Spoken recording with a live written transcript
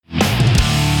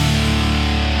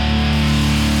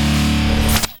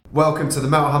Welcome to the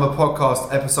Metal Hammer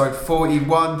Podcast, episode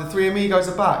 41. The three amigos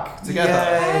are back together.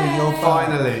 Yay, you're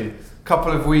finally.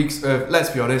 Couple of weeks of, let's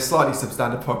be honest, slightly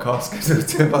substandard podcast because there were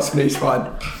two of us in each one.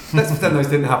 Let's pretend those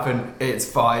didn't happen. It's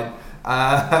fine.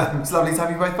 It's lovely to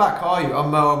have you both back. How are you?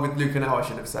 I'm Mo. I'm with Luke and Elle, I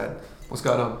should have said. What's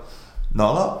going on? Not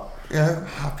a lot.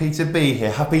 Happy to be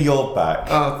here. Happy you're back.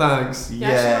 Oh, thanks. Yeah,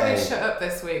 actually, really shut up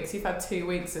this week. So you've had 2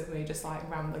 weeks of me just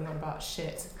like rambling on about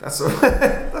shit. That's all right.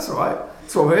 That's all right.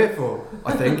 That's what we're here for,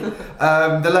 I think.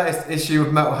 The latest issue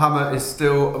of Metal Hammer is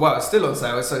still on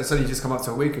sale. It's only just come up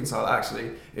to a week on sale,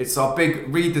 actually. It's our big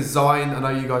redesign. I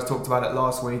know you guys talked about it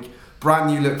last week.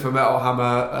 Brand new look for Metal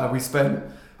Hammer. We spent,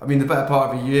 the better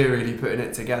part of a year really putting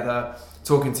it together,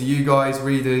 talking to you guys,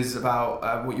 readers,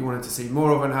 about what you wanted to see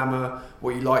more of on Hammer,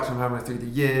 what you liked from Hammer through the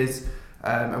years,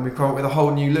 and we've come up with a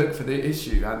whole new look for the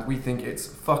issue, and we think it's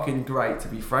fucking great, to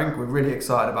be frank. We're really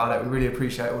excited about it. We really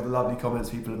appreciate all the lovely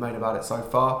comments people have made about it so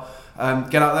far.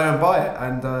 Get out there and buy it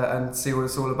and see what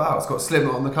it's all about. It's got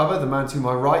Slipknot on the cover. The man to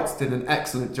my right did an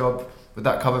excellent job with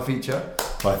that cover feature.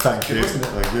 Well, thank you.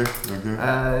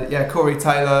 Thank you. Corey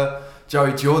Taylor,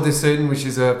 Joey Jordison, which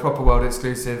is a Proper World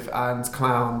exclusive, and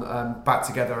Clown back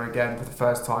together again for the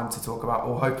first time to talk about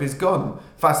All Hope Is Gone.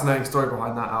 Fascinating story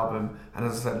behind that album, and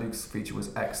as I said, Luke's feature was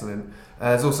excellent.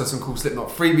 There's also some cool Slipknot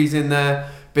freebies in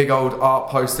there, big old art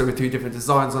poster with 2 different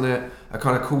designs on it, a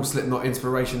kind of cool Slipknot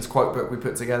inspirations quote book we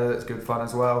put together that's good fun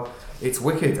as well. It's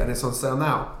wicked and it's on sale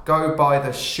now. Go buy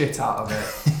the shit out of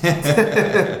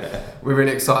it. We're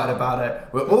really excited about it.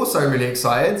 We're also really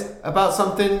excited about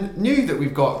something new that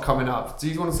we've got coming up. Do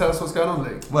you want to tell us what's going on,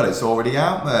 Luke? Well, it's already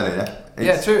out, Merlin.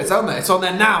 Yeah, true, it's on there. It's on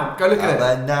there now. Go look at it.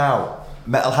 There now.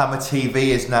 Metal Hammer TV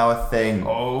is now a thing.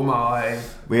 Oh my.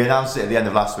 We announced it at the end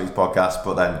of last week's podcast,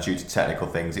 but then due to technical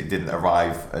things, it didn't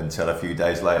arrive until a few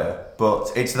days later.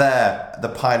 But it's there. The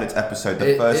pilot episode,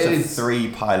 the first of 3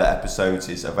 pilot episodes,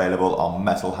 is available on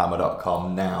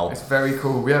metalhammer.com now. It's very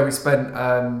cool. Yeah, we spent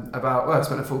I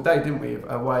spent a full day, didn't we,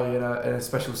 away in a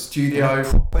special studio. In a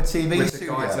proper TV with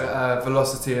studio. the guys at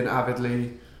Velocity and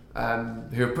Avidly,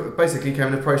 who basically came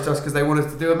and approached us because they wanted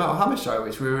to do a Metal Hammer show,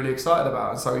 which we were really excited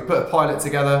about. And so we put a pilot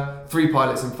together, 3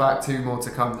 pilots in fact, 2 more to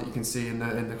come that you can see in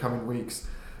the coming weeks.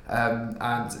 So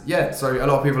a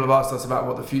lot of people have asked us about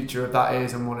what the future of that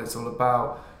is and what it's all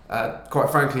about. Quite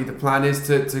frankly, the plan is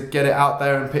to get it out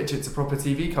there and pitch it to proper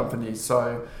TV companies.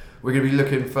 So we're going to be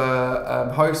looking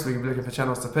for hosts, we're going to be looking for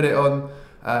channels to put it on.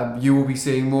 You will be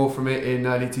seeing more from it in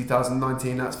early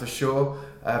 2019, that's for sure.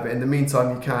 But in the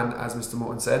meantime, you can, as Mr.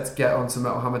 Morton said, get onto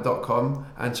metalhammer.com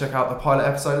and check out the pilot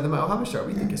episode of the Metal Hammer show.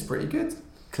 We think it's pretty good.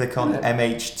 Click on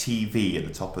MHTV at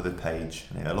the top of the page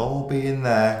and it'll all be in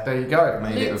there. There you go.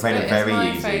 Made it very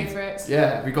easy. Favourite.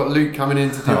 Yeah, we've got Luke coming in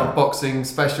to do unboxing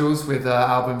specials with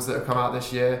albums that have come out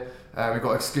this year. We've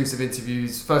got exclusive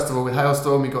interviews. First of all with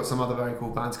Hailstorm, we've got some other very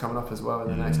cool bands coming up as well in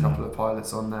the next couple of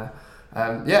pilots on there.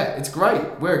 It's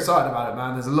great. We're excited about it,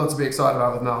 man. There's a lot to be excited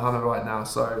about with Metal Hammer right now.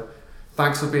 So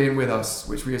thanks for being with us,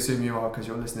 which we assume you are because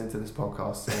you're listening to this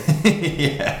podcast. So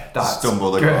That's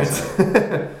stumbled across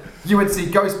it. You went to see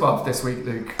Ghostbath this week,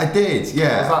 Luke. I did,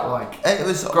 yeah. What was that like? It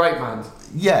was great, man.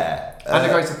 Yeah. And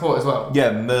a great support as well.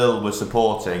 Yeah, Merle was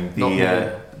supporting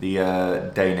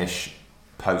the Danish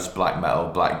post-black metal,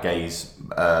 black gaze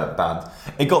band.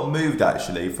 It got moved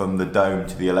actually from the Dome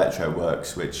to the Electro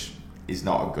Works, which is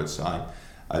not a good sign,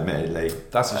 admittedly.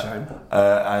 That's a shame.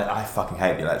 I fucking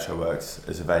hate the Electro Works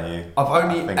as a venue. I've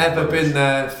only ever been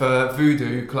there for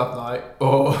Voodoo Club Night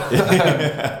or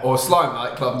or Slime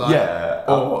Night Club Night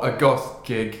or a goth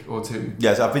gig or 2.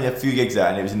 Yeah, so I've been a few gigs there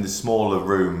and it was in the smaller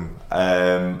room.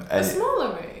 A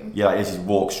smaller room? Yeah, you just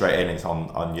walk straight in, it's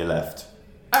on your left.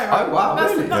 Oh, right. Oh, wow,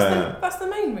 really? That's the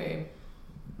main room?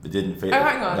 It didn't feel... Oh,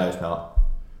 hang on. No, it's not.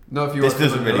 No, if you this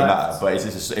doesn't really matter, but it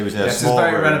was a small room. It's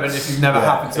very relevant if you've never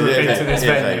happened to have been to this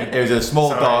venue. It was a small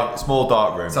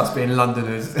dark room. It's us being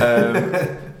Londoners.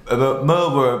 But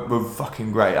Merle were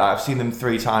fucking great. I've seen them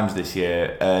 3 times this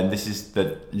year, and this is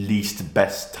the least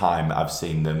best time I've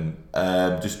seen them.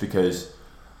 Just because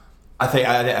I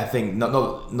think not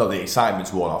the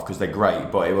excitement's worn off because they're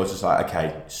great, but it was just like,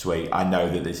 okay, sweet. I know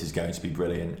that this is going to be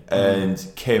brilliant. And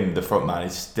Kim, the frontman,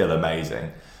 is still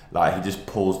amazing. Like, he just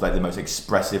pulls like the most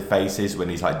expressive faces when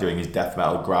he's like doing his death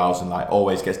metal growls and like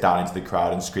always gets down into the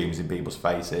crowd and screams in people's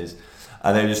faces.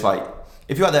 And they were just like,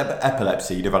 if you had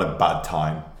epilepsy, you'd have had a bad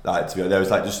time. Like, to be honest,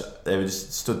 they were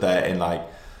just stood there in like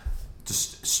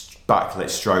just backlit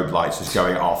strobe lights just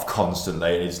going off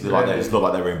constantly, and it looked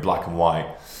like they were in black and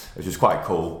white, which was quite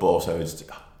cool, but also it's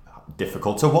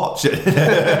difficult to watch. Mind you,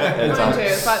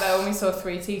 it's like that when we saw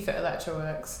 3 Teeth at Electro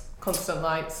Works. constant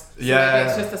lights. So Yeah. maybe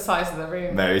it's just the size of the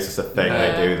room. Maybe it's just a thing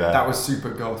they do there. That was super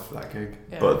goth, that gig.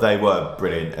 Yeah. But they were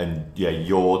brilliant, and yeah,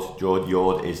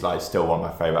 Yord is like still one of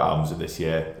my favourite albums of this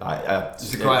year. Like,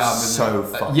 It's a great album. So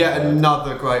isn't it? fucking Yet good.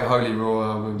 another great Holy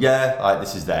Raw album. Yeah, like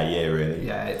this is their year really.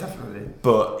 Yeah, definitely.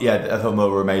 But yeah, I thought Mill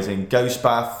were amazing. Ghost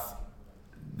Bath.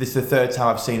 This is the third time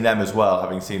I've seen them as well,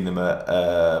 having seen them at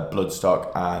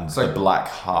Bloodstock and the Black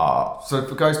Heart. So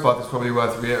for Ghost Bath, it's probably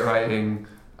worth reiterating.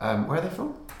 Where are they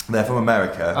from? They're from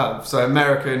America. So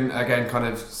American, again, kind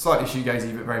of slightly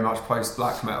shoegazy, but very much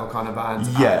post-black metal kind of band.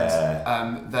 Yeah.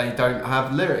 And they don't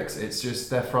have lyrics. It's just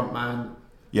their frontman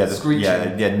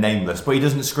screeching. Yeah, nameless. But he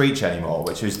doesn't screech anymore,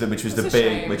 which was the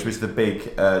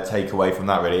big takeaway from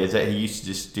that. Really, is that he used to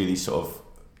just do these sort of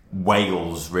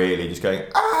wails, really, just going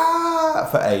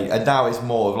for 8, and now it's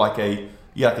more of like a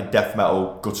death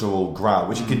metal guttural growl,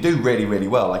 which he can do really, really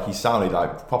well. Like he sounded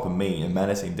like proper mean and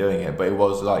menacing doing it, but it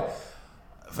was like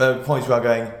for points where I'm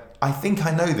going, I think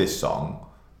I know this song,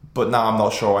 but now I'm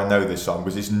not sure I know this song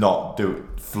because it's not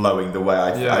flowing the way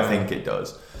I think it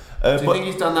does. Do you think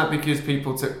he's done that because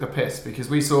people took the piss? Because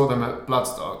we saw them at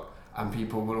Bloodstock and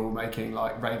people were all making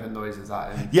like raven noises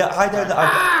at him. Yeah, I don't know.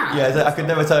 I could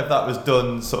never tell if that was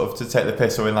done sort of to take the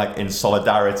piss or in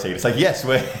solidarity. It's like, yes,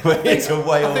 we're here to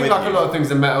wail I think with like you. a lot of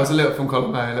things in metal, it's a little from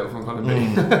column A, a little from column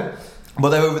B. But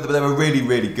they were really,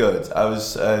 really good. I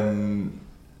was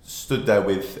stood there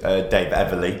with Dave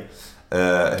Everly,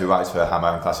 who writes for Hammer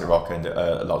and Classic Rock and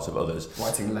lots of others.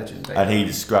 Writing legend. Dave. And he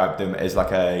described them as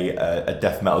like a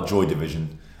death metal joy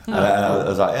division. And I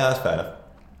was like, yeah, that's fair enough.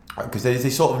 Because they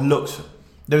sort of looked,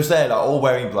 they were there like all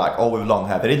wearing black, all with long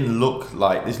hair. They didn't look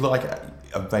like, this looked like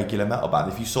a regular metal band.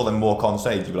 If you saw them walk on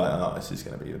stage, you'd be like, oh, this is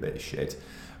going to be a bit of shit.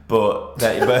 But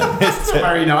it's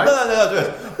very nice.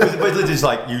 No, but it's just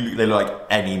like they look like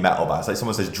any metal band. It's like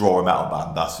someone says draw a metal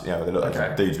band. That's they look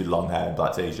like dudes with long hair and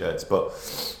black t-shirts. But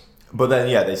then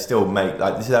they still make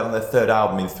like this is on their third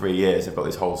album in 3 years. They've got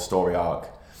this whole story arc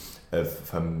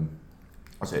from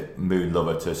Moon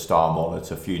Lover to Star Mourner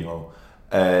to Funeral.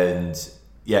 And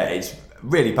it's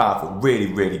really powerful,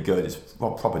 really, really good. It's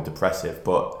proper depressive,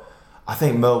 but I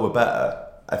think Merle were better,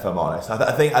 if I'm honest.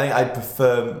 I think I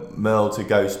prefer Merle to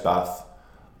Ghost Bath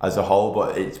as a whole,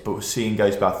 but seeing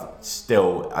Ghost Bath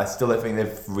I still don't think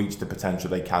they've reached the potential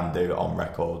they can do on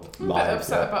record I'm live. a bit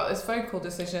upset about this vocal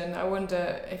decision. I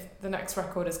wonder if the next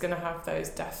record is going to have those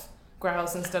death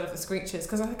growls instead of the screeches,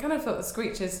 because I kind of thought the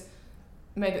screeches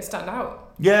made it stand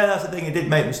out. Yeah, that's the thing. It did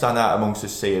make them stand out amongst the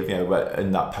sea of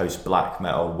in that post-black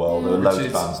metal world. There were loads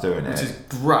of bands doing it, which is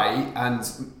great, and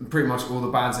pretty much all the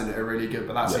bands in it are really good.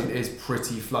 But that scene is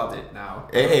pretty flooded now.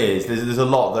 It is. There's a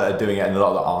lot that are doing it, and a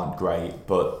lot that aren't great.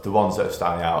 But the ones that are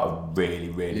standing out are really,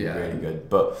 really, really good.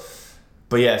 But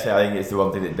I think it's the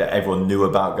one thing that everyone knew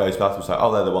about Ghostbusters was like,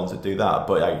 oh, they're the ones that do that.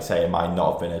 But like you say, it might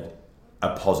not have been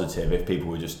a positive if people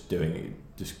were just doing it.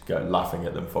 Just go laughing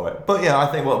at them for it. But I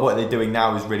think what they're doing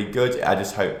now is really good. I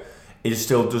just hope it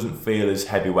still doesn't feel as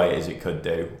heavyweight as it could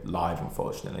do live,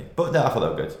 unfortunately. But no, I thought they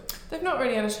were good. They've not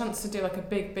really had a chance to do like a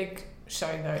big show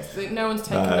though. No one's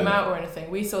taken them out or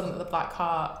anything. We saw them at the Black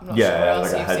Heart. I'm not sure where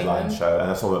else like a you've seen headline them. show, and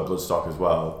I saw them at Bloodstock as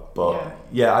well. But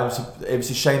it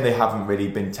was a shame they haven't really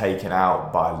been taken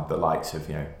out by the likes of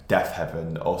Death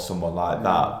Heaven or someone like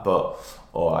that,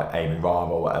 or like Amen Ra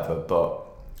or whatever. But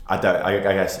I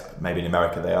guess maybe in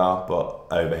America they are, but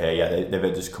over here,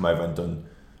 they've just come over and done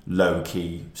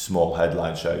low-key, small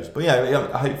headline shows. But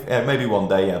I hope maybe one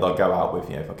day they'll go out with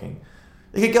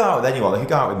they could go out with anyone. They could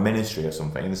go out with Ministry or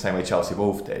something in the same way Chelsea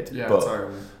Wolf did. Yeah, but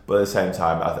totally. But at the same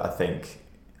time, I think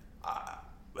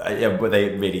but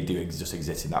they really do just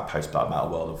exist in that post-black metal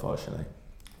world, unfortunately.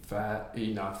 Fair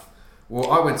enough. Well,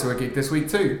 I went to a gig this week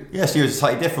too. Yes, you was a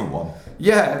slightly different one.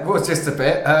 Yeah, it was just a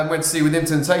bit. Went to see With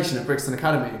Temptation at Brixton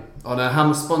Academy on a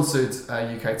Hammer-sponsored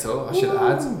UK tour, I should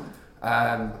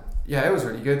add. It was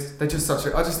really good. I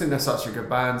just think they're such a good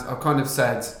band. I've kind of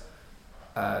said,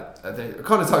 I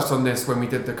kind of touched on this when we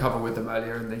did the cover with them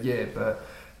earlier in the year, but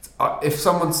if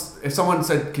someone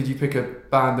said, could you pick a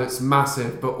band that's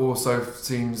massive but also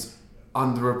seems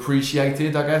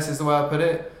underappreciated, I guess is the way I put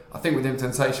it, I think With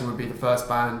Temptation would be the first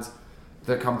band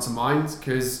that come to mind,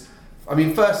 because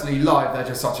firstly, live they're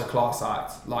just such a class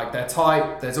act. Like, they're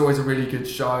tight, there's always a really good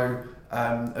show.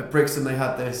 At Brixton they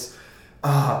had this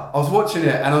I was watching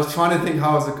it and I was trying to think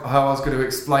how I was going to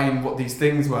explain what these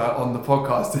things were on the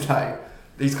podcast today.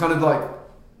 These kind of like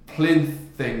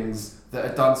plinth things that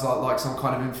are done to like some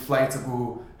kind of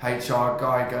inflatable H.R.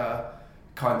 Geiger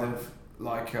kind of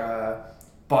like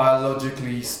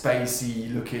biologically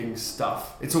spacey looking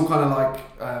stuff. It's all kind of like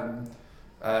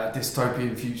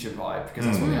dystopian future vibe, because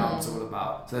that's what the album's all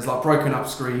about. So there's like broken up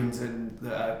screens and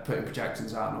putting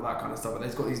projections out and all that kind of stuff. But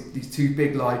there's got these two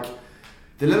big, like,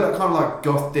 they look like kind of like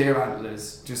goth deer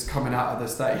antlers just coming out of the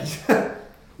stage,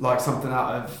 like something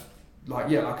out of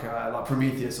like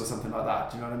Prometheus or something like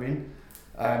that. Do you know what I mean?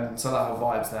 So that whole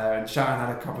vibe's there. And Sharon had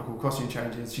a couple of cool costume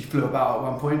changes. She flew about at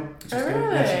one point, which is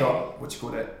good. Yeah, she got what you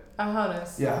called it. A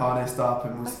harness. Yeah, harnessed up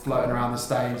and was floating around the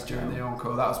stage during the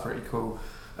encore. That was pretty cool.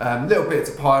 Little bits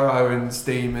of pyro and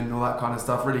steam and all that kind of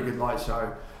stuff. Really good light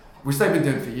show, which they've been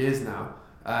doing for years now.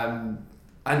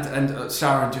 And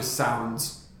Sharon just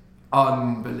sounds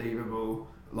unbelievable.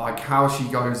 Like how she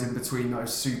goes in between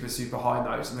those super, super high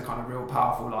notes and the kind of real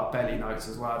powerful like belly notes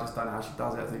as well. I just don't know how she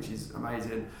does it. I think she's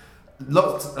amazing. A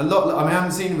lot. I mean, I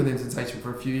haven't seen her with Temptation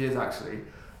for a few years actually,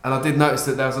 and I did notice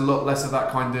that there was a lot less of that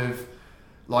kind of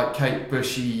like Kate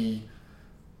Bushy,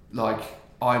 like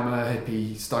I'm a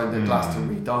hippie, stoned at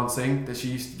Glastonbury dancing that she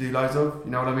used to do loads of.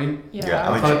 You know what I mean? Yeah.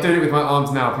 I'm kind of doing it with my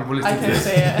arms now. People listening to this,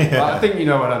 I can see it. I think you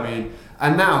know what I mean.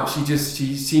 And now she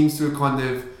seems to have kind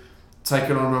of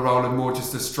taken on a role of more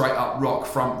just a straight up rock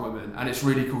front woman, and it's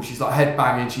really cool. She's like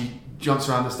headbanging, she jumps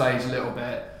around the stage a little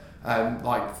bit,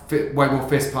 way more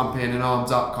fist pumping and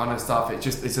arms up kind of stuff.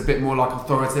 It's a bit more like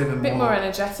authoritative and a bit more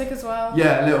energetic as well.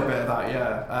 Yeah, a little bit of that,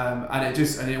 yeah.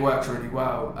 And it works really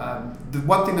well. The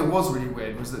one thing that was really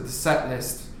weird was that the set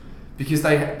list, because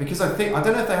I don't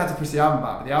know if they had to push the album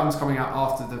back, but the album's coming out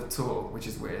after the tour, which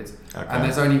is weird. Okay. And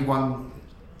there's only one,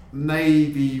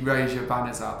 maybe Raise Your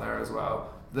Banners out there as well.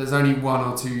 There's only one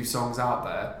or two songs out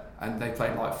there, and they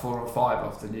played like 4 or 5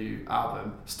 off the new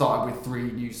album, started with 3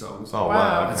 new songs. Oh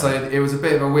wow. Okay. And so it was a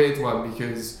bit of a weird one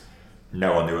because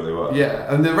no one knew what they were.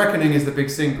 Yeah, and The Reckoning is the big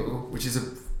single, which is a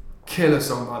killer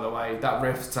song, by the way. That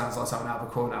riff sounds like something out of a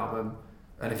Korn album,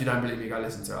 and if you don't believe me, go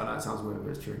listen to it. I know it sounds weird, but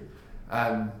it's true.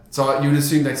 So you would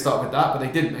assume they'd start with that, but they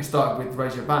didn't. They started with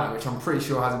Raise Your Banner, which I'm pretty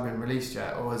sure hasn't been released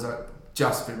yet, or has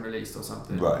just been released or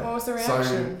something. Right. What was the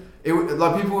reaction? So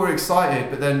like people were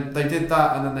excited, but then they did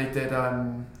that, and then they did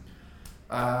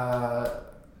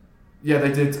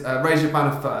they did Raise Your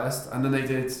Banner first, and then they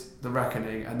did The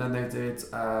Reckoning, and then they did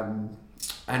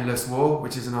Endless War,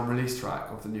 which is an unreleased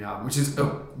track of the new album, which is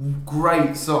a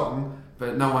great song,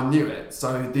 but no one knew it,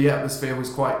 so the atmosphere was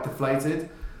quite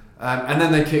deflated. And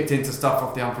then they kicked into stuff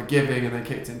off The Unforgiving, and they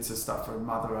kicked into stuff from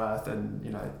Mother Earth, and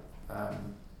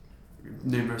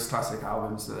numerous classic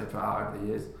albums that they put out over the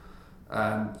years.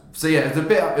 So yeah, it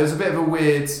was a bit of a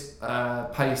weird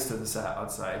pace to the set,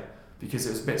 I'd say, because it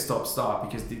was a bit stop-start,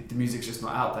 because the music's just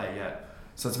not out there yet.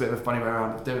 So it's a bit of a funny way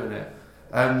around of doing it.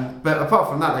 But apart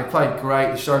from that, they played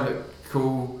great. The show looked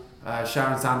cool.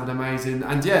 Sharon sounded amazing.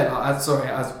 And yeah,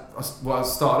 what I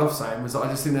started off saying was that I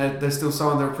just think they're still so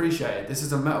underappreciated. This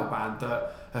is a metal band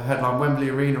that have headlined Wembley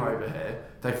Arena over here.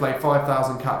 They played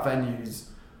 5,000 cap venues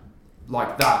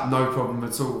like that, no problem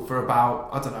at all, for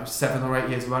about, 7 or 8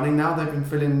 years running now. They've been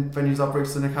filling venues up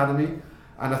Brixton Academy,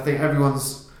 and I think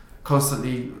everyone's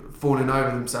constantly falling over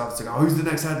themselves to go, who's the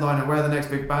next headliner, where are the next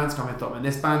big bands coming from? And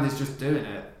this band is just doing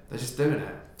it. They're just doing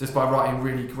it, just by writing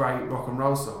really great rock and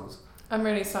roll songs. I'm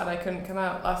really sad I couldn't come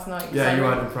out last night. Yeah, you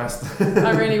weren't impressed.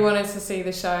 I really wanted to see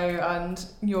the show, and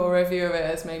your review of it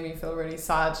has made me feel really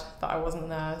sad that I wasn't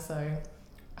there, so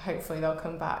hopefully they'll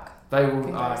come back. They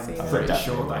will. I'm pretty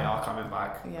sure they are coming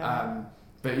back. Yeah.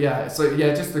 But yeah, so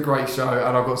yeah, just a great show,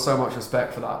 and I've got so much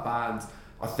respect for that band.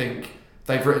 I think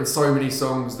they've written so many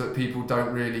songs that people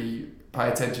don't really pay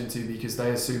attention to because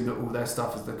they assume that all their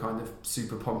stuff is the kind of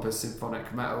super pompous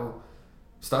symphonic metal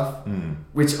stuff,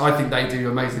 which I think they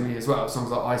do amazingly as well. Songs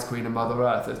like Ice Queen and Mother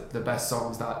Earth are the best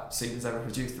songs that scene has ever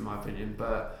produced, in my opinion.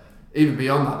 But even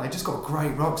beyond that, they just got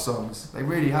great rock songs. They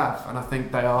really have, and I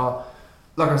think they are,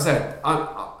 like I said,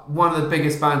 one of the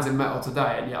biggest bands in metal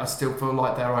today, and yet I still feel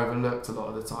like they're overlooked a lot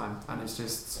of the time, and it's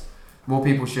just, more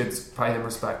people should pay them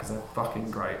respect because they're fucking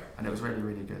great, and it was really,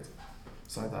 really good.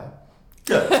 So there.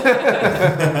 Good.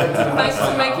 Thanks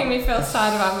for making me feel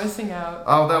sad about missing out.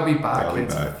 Oh, they'll be back.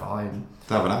 It's fine.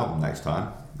 They'll have an album next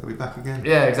time. They'll be back again.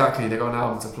 Yeah, exactly. They've got an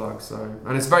album to plug,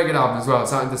 and it's a very good album as well.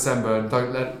 It's out in December, and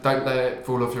don't let it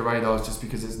fall off your radars just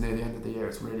because it's near the end of the year.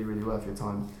 It's really, really worth your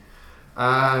time.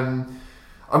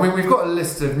 I mean, we've got a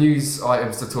list of news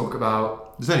items to talk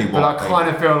about. There's only one. But I kind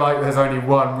of feel like there's only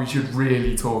one we should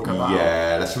really talk about.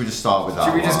 Yeah, should we just start with that?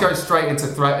 Should we just go straight into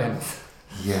Threatin?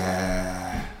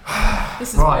 Yeah.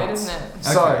 This is right. Weird, isn't it?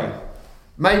 So,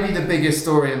 maybe the biggest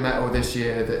story in metal this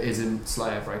year that isn't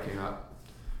Slayer breaking up.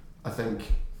 I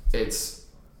think it's...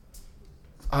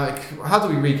 how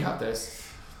do we recap this?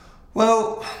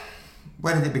 Well...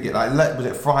 When did it begin? Was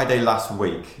it Friday last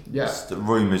week? Yeah.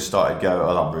 Stories started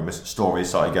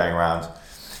going around.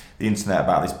 the internet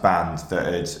about this band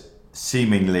that had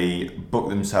seemingly booked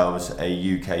themselves a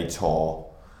UK tour,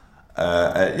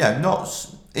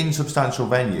 not in substantial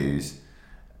venues,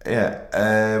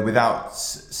 without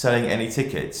selling any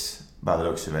tickets by the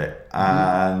looks of it.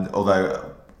 And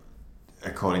although,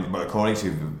 according to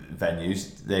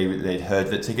venues, they'd heard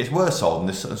that tickets were sold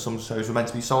and some shows were meant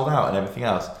to be sold out and everything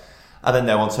else, and then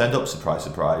no one turned up. Surprise,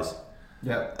 surprise.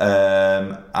 Yeah.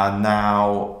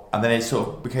 And then it sort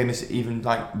of became this even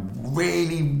like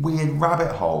really weird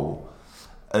rabbit hole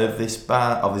of this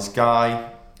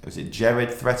guy. Was it Jared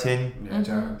Threatin? Yeah,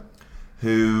 Jared.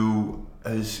 Who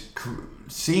has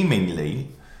seemingly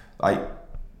like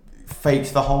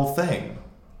faked the whole thing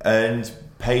and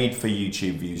paid for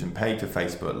YouTube views and paid for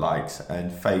Facebook likes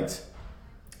and faked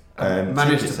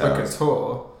managed to book a sales.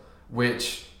 tour,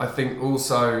 which I think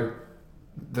also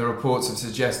the reports have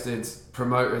suggested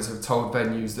promoters have told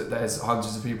venues that there's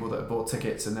hundreds of people that have bought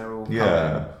tickets and they're all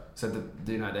coming. So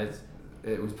that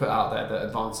it was put out there that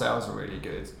advance sales were really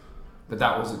good, but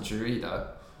that wasn't true either,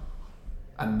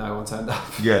 and no one turned up.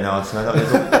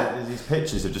 There's these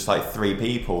pictures of just like 3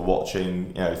 people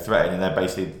watching, Threatin, and they're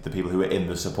basically the people who are in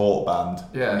the support band,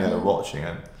 watching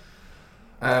it.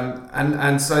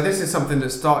 And so this is something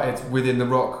that started within the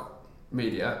rock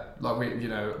media, like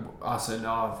us and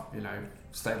our,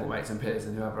 stablemates and peers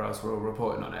and whoever else were all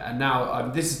reporting on it, and now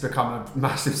this has become a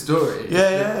massive story.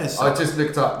 I just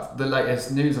looked up the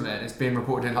latest news on it, and it's been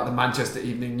reported in like the Manchester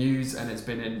Evening News, and it's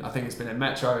been in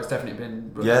Metro. It's definitely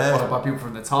been followed by people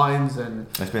from the Times, and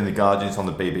it's been the Guardian. It's on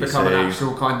the BBC. Become an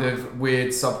actual kind of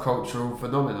weird subcultural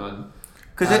phenomenon.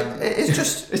 Because it's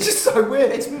just so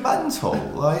weird. It's mental.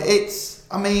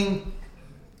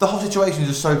 The whole situation is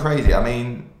just so crazy.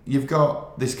 You've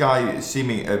got this guy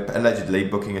allegedly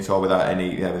booking a tour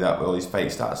without all these fake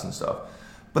stats and stuff.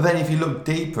 But then if you look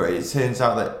deeper, it turns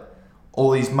out that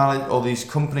all these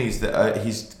companies that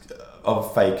he's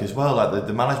of fake as well. Like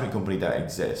the management company don't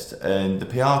exist, and the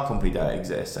PR company don't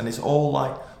exist, and it's all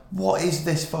like, what is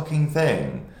this fucking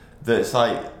thing that's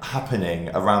like happening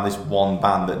around this one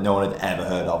band that no one had ever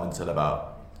heard of until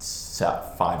about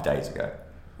 5 days ago?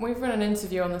 We've run an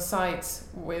interview on the site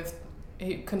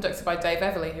conducted by Dave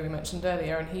Everly, who we mentioned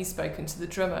earlier, and he's spoken to the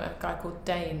drummer, a guy called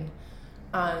Dane,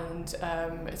 and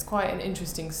it's quite an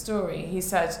interesting story. He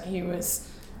said he was,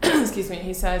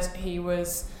 he said he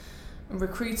was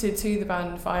recruited to the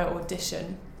band via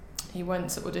audition. He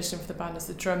went to audition for the band as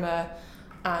the drummer,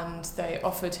 and they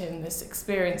offered him this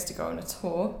experience to go on a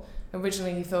tour.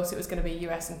 Originally he thought it was going to be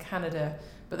US and Canada,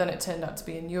 but then it turned out to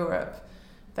be in Europe.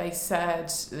 They said,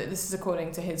 this is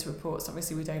according to his reports,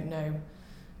 obviously we don't know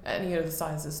any other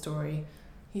sides of the story.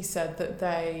 He said that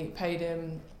they paid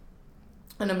him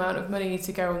an amount of money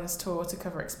to go on this tour to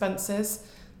cover expenses,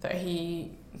 that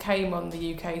he came on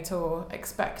the UK tour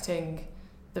expecting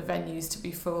the venues to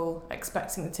be full,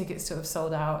 expecting the tickets to have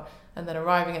sold out, and then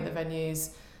arriving at the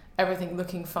venues, everything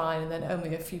looking fine, and then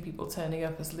only a few people turning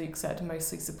up, as Luke said,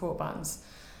 mostly support bands.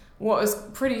 What was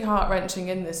pretty heart-wrenching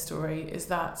in this story is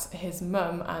that his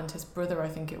mum and his brother, I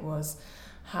think it was,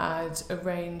 had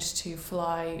arranged to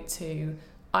fly to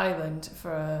Ireland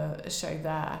for a show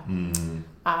there.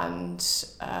 And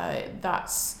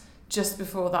that's just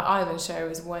before that Ireland show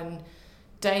is when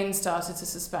Dane started to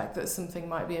suspect that something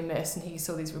might be amiss, and he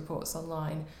saw these reports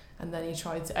online, and then he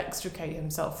tried to extricate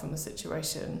himself from the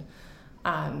situation,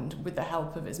 and with the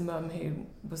help of his mum who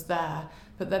was there.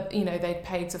 But that, they'd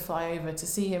paid to fly over to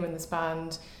see him in this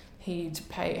band. He'd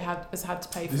had to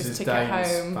pay for his ticket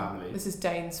home. Family. This is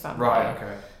Dane's family. Right,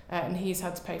 okay. And he's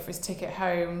had to pay for his ticket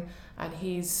home, and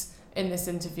he's in this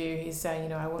interview, he's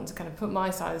saying, I want to kind of put my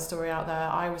side of the story out there.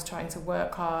 I was trying to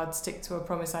work hard, stick to a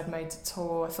promise I'd made to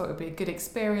tour. I thought it would be a good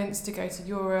experience to go to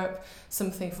Europe,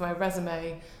 something for my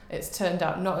resume. It's turned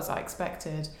out not as I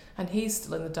expected, and he's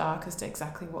still in the dark as to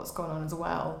exactly what's gone on as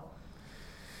well.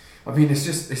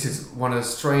 This is one of the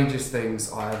strangest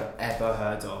things I've ever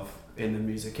heard of in the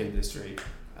music industry.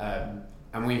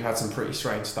 And we've had some pretty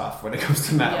strange stuff when it comes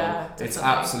to metal. Yeah, definitely. It's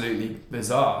absolutely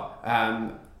bizarre.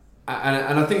 And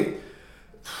I think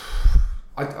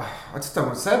I just don't know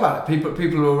what to say about it.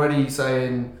 People are already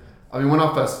saying. When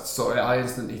I first saw it, I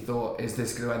instantly thought, is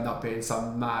this going to end up being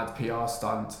some mad PR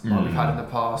stunt like we've had in the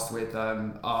past with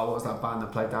what was that band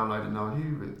that played Download and No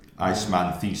One?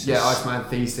 Iceman Thesis. Yeah, Iceman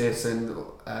Thesis and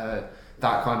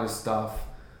that kind of stuff.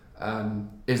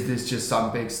 Is this just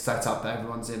some big setup that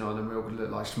everyone's in on, and we're all going to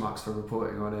look like schmucks for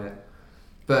reporting on it?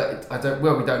 But we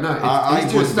don't know.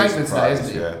 He's doing statements today,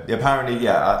 isn't he? Yeah, apparently,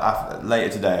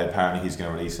 later today, apparently he's going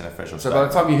to release an official So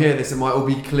statement. by the time you hear this, it might all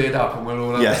be cleared up and we'll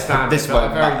all understand this it, but I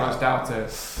won't very matter. much doubt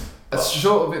it.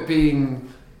 Short of it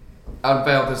being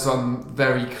unveiled as some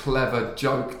very clever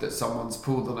joke that someone's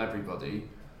pulled on everybody.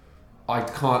 I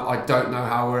don't know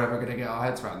how we're ever going to get our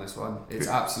heads around this one. It's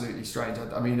absolutely strange.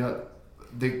 I mean,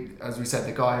 as we said,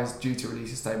 the guy is due to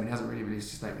release a statement. He hasn't really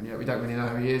released a statement yet. We don't really know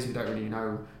who he is. We don't really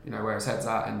know, where his head's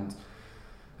at, and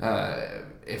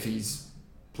if he's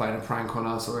playing a prank on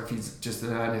us or if he's just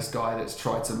an earnest guy that's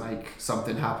tried to make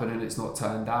something happen and it's not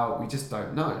turned out. We just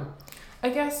don't know. I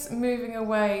guess moving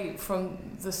away from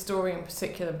the story in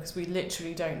particular, because we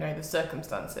literally don't know the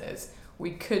circumstances,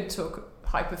 we could talk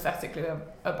hypothetically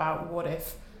about what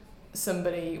if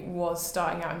somebody was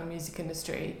starting out in the music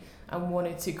industry and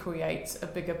wanted to create a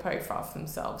bigger profile for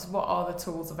themselves. What are the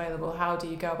tools available? How do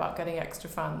you go about getting extra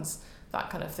fans? That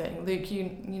kind of thing. Luke, you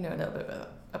know a little bit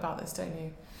about this, don't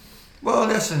you? Well,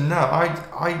 listen, no,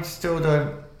 I still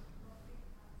don't.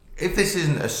 If this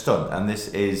isn't a stunt and this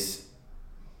is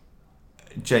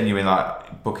genuine,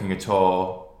 like booking a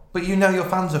tour, but your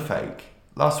fans are fake.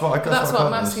 That's what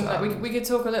I'm asking. Like, we could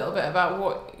talk a little bit about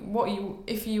what you,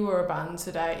 if you were a band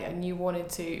today and you wanted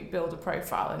to build a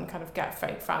profile and kind of get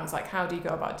fake fans. Like, how do you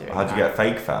go about doing that? How do you get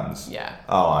fake fans? Yeah.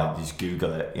 Oh, I just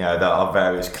Google it. There are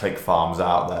various click farms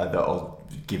out there that'll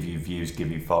give you views,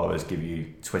 give you followers, give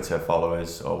you Twitter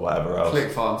followers or whatever else.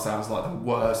 Click farm sounds like the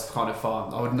worst kind of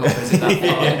farm. I would not visit that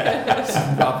farm. It's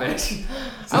rubbish.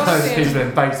 Loads of people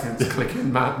in basements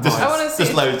clicking mice.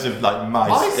 Just loads of like mice.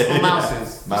 Mice or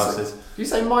mouses? Mouses. Do you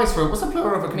say mice for what's the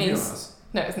plural of a computer mouse?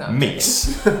 No, it's not.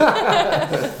 Meese.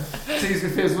 See,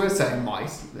 it feels weird saying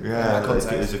mice. Yeah,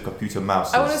 there's a computer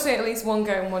mouse. I want to say at least one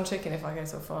goat and one chicken if I go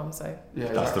to a farm. So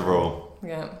yeah, that's the rule.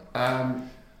 Yeah.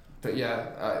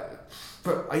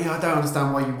 But I don't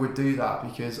understand why you would do that,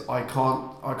 because I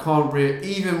can't really,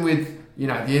 even with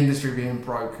the industry being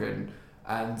broken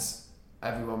and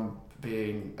everyone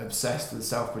being obsessed with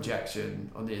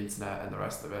self-projection on the internet and the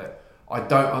rest of it, I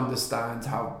don't understand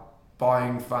how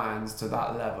buying fans to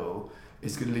that level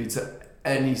is going to lead to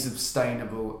any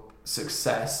sustainable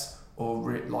success or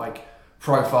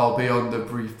profile beyond the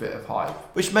brief bit of hype.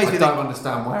 Which makes I don't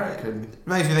understand where it can.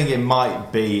 Makes me think it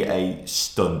might be a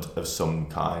stunt of some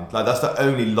kind. Like, that's the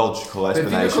only logical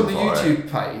explanation. If you look on the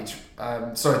YouTube page,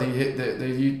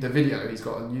 the video he's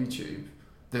got on YouTube,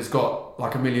 that's got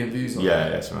like 1 million views on it.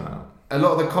 Yeah, something like that. A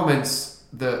lot of the comments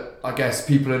that I guess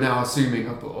people are now assuming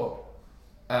are bought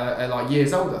are like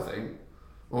years old, I think,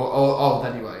 or old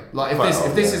anyway. Like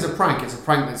if this is a prank, it's a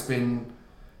prank that's been.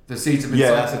 The seeds have been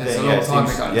planted. It's a long time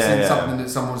ago. It's something that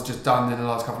someone's just done in the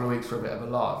last couple of weeks for a bit of a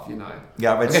laugh,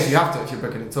 Yeah, I guess you have to if you're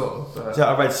booking a tour. But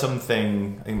I read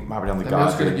something. I think it might be on the Guardian. I'm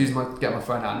just going to get my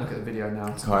phone out and look at the video now.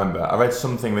 I can't remember. I read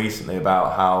something recently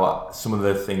about how some of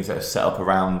the things that are set up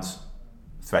around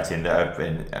Threatin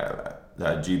that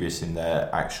are dubious in their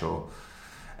actual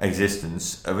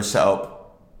existence were set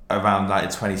up around like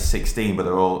 2016, but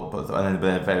and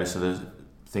then various other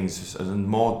things and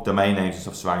more domain names and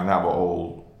stuff surrounding that were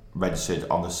all registered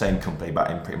on the same company,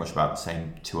 but in pretty much about the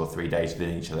same 2 or 3 days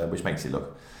within each other, which makes it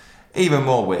look even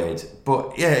more weird.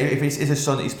 But yeah, if it's a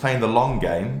son, he's playing the long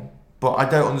game. But I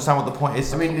don't understand what the point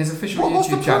is. I mean, his official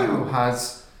YouTube channel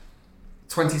has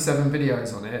 27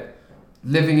 videos on it.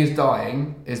 Living is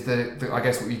Dying is the I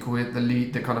guess what you call it,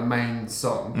 the kind of main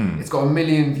song. It's got 1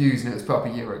 million views and it was put up a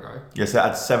year ago. Yes, it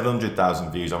had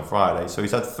 700,000 views on Friday, so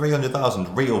he's had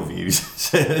 300,000 real views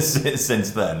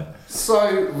since then.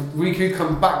 So we could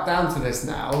come back down to this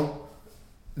now.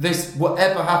 This,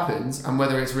 whatever happens, and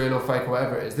whether it's real or fake or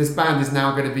whatever it is, this band is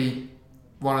now going to be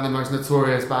one of the most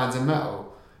notorious bands in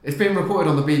metal. It's been reported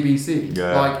on the BBC.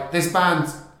 Yeah. Like, this band,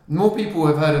 more people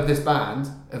have heard of this band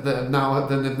than have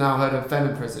now heard of Ben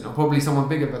in Prison, or probably someone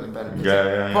bigger than Ben in Prison.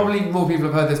 Yeah. Probably more people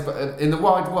have heard this, but in the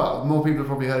wide world, more people have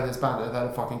probably heard of this band than have heard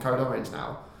of fucking Code Orange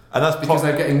now. And that's because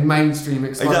they're getting mainstream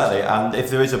exposure. Exactly, and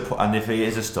if it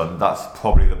is a stunt, that's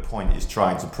probably the point it's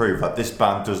trying to prove, that this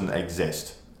band doesn't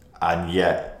exist, and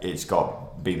yet it's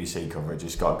got BBC coverage,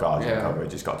 it's got Guardian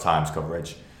coverage, it's got Times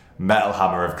coverage, Metal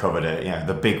Hammer have covered it,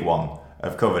 the big one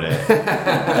have covered it.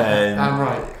 Damn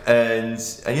right. And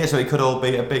yeah, so it could all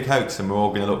be a big hoax, and we're all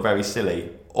going to look very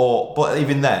silly. But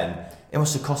even then, it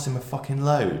must have cost him a fucking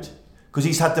load, because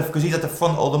he's had to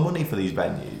front all the money for these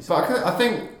venues. But I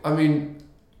think,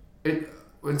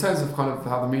 in terms of kind of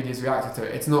how the media's reacted to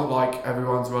it, it's not like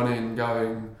everyone's running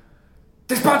going,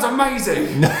 "This band's amazing."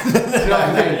 Do you know what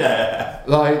I mean? Yeah.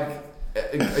 Like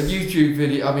a YouTube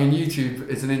video. I mean, YouTube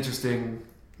is an interesting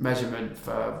measurement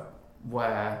for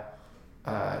where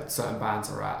certain bands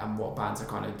are at and what bands are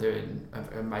kind of doing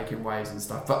and making waves and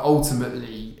stuff. But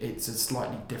ultimately, it's a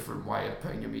slightly different way of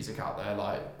putting your music out there.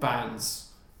 Like, bands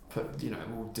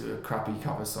will do a crappy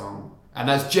cover song, and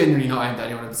that's genuinely not aimed at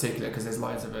anyone in particular, because there's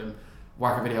loads of them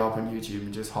whack a video up on YouTube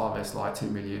and just harvest like 2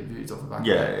 million views off the back of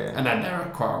Yeah, it. yeah. And then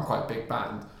they're quite a big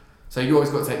band. So you always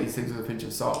got to take these things with a pinch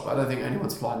of salt. But I don't think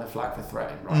anyone's flying the flag for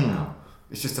Threatin right now.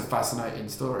 It's just a fascinating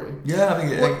story. Yeah, I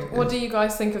think What do you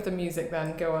guys think of the music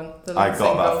then? Go on. The I lead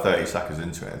got about single. 30 seconds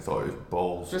into it and thought it was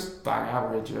balls. Just bang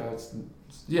average.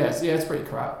 It's pretty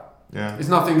crap. Yeah. It's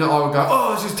nothing that I would go,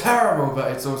 oh, it's just terrible.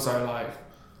 But it's also like,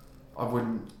 I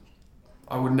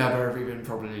would never have even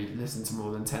probably listened to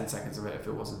more than 10 seconds of it if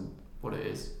it wasn't what it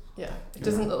is. Yeah, it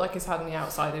doesn't look like it's had any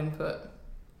outside input.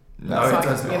 No, It's it like,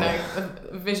 doesn't. you know,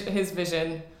 his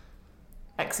vision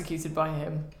executed by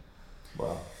him.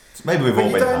 Well, maybe we've But all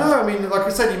you been don't had. know. I mean, like I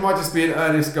said, he might just be an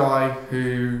earnest guy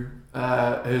who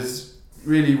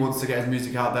really wants to get his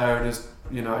music out there and has,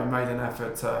 you know, made an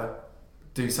effort to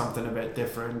do something a bit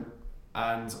different.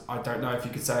 And I don't know if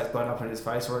you could say it's blown up in his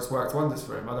face or it's worked wonders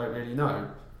for him. I don't really know.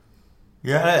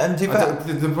 Yeah, and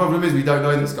The problem is we don't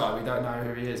know this guy. We don't know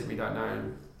who he is, and we don't know,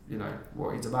 you know,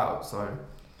 what he's about. So,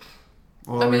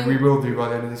 well, we will do by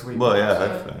the end of this week. well, yeah,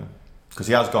 hopefully, because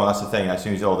he has gone. That's the thing. As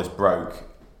soon as all this broke,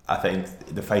 I think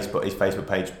his Facebook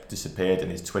page disappeared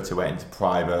and his Twitter went into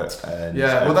private. And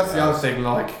yeah, well, that's the other thing.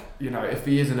 Like, you know, if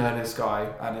he is an earnest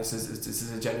guy and this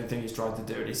is a genuine thing he's trying to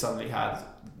do, and he suddenly had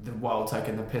the world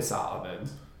taking the piss out of him,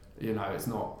 you know, it's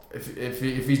not. If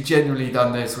he's genuinely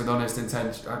done this with honest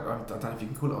intention, I don't know if you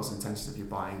can call it honest intentions if you're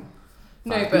buying.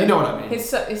 No, fans, but you know what I mean. He's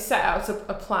set out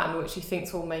a plan which he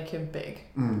thinks will make him big,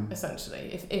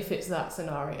 essentially. If it's that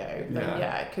scenario, then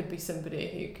yeah, it could be somebody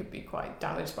who could be quite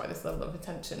damaged by this level of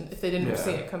attention if they didn't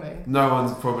see it coming. No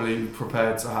one's probably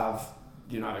prepared to have,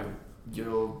 you know,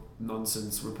 your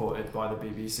nonsense reported by the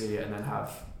BBC and then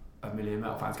have a million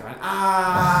metal fans going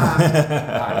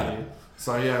at you.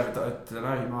 So yeah, I don't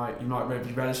know. You might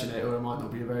maybe relishing it, or it might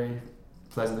not be a very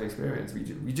pleasant experience.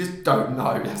 We just don't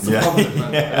know. That's the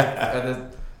problem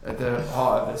at the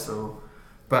heart of this all.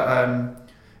 But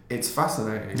it's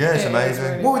fascinating. Yeah, it's It is amazing.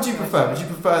 really What would you prefer? fascinating. Would you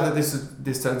prefer that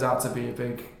this turns out to be a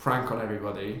big prank on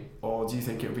everybody, or do you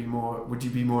think it would be more? Would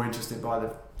you be more interested by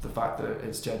the fact that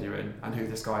it's genuine and who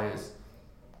this guy is?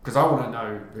 Because I want to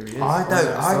know who he is. I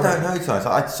don't know, to be honest.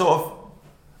 I'd sort of,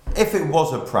 if it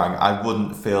was a prank, I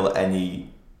wouldn't feel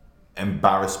any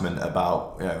embarrassment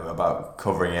about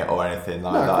covering it or anything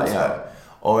like that. Yeah,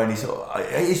 or any sort of,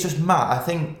 it's just mad. I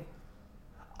think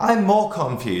I'm more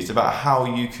confused about how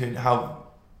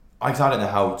I don't know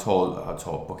how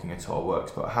tour booking a tour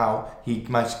works, but how he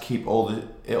managed to keep it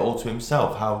all to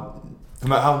himself. How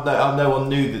no one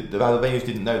knew that the venues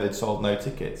didn't know they'd sold no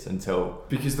tickets until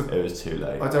it was too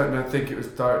late. I don't think it was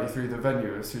directly through the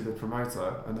venue. It was through the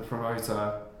promoter, and the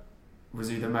promoter was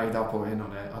either made up or in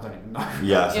on it. I don't even know.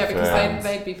 Yeah, because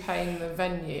they'd be paying the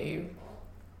venue,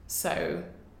 so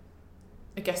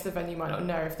I guess the venue might not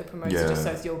know if the promoter just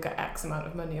says you'll get X amount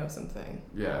of money or something.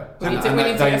 Yeah, we need to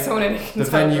get someone in. The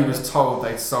venue was told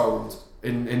they'd sold.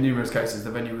 In numerous cases,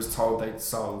 the venue was told they'd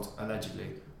sold, allegedly,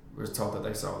 was told that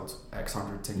they sold X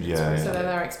hundred tickets. Yeah. So then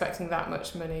they're expecting that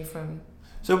much money from.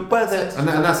 So whether and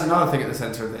that's another thing at the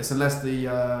centre of this. Unless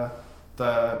the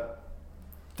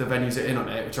venues are in on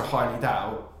it, which I highly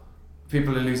doubt,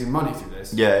 people are losing money through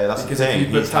this. Yeah, that's the thing.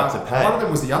 He's had to pay. One of them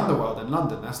was the Underworld in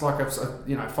London. That's like a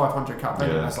 500 cap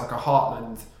venue. Yeah. That's like a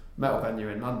Heartland metal venue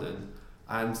in London,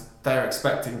 and they're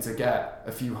expecting to get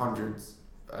a few hundred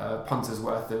punters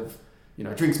worth of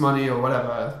drinks money or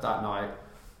whatever that night,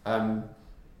 and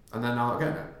then they're not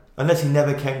getting it. Unless he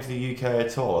never came to the UK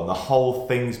at all, and the whole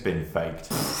thing's been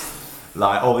faked.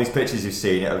 Like all these pictures you've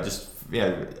seen are just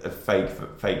a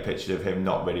fake picture of him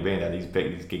not really being there.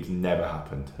 These gigs never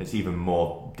happened. It's even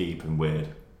more deep and weird.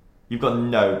 You've got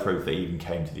no proof that he even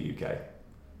came to the UK.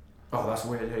 Oh, that's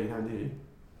weird. Yeah, you don't, do you?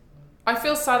 I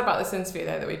feel sad about this interview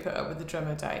though that we put up with the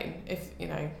drummer Dane.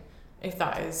 If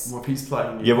that is what he's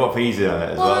playing. Yeah, what he's in on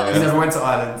it as well. He never went to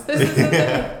Ireland.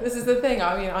 This is the thing.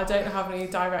 I mean, I don't have any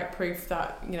direct proof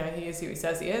that he is who he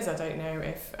says he is. I don't know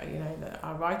if that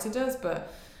our writer does,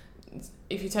 but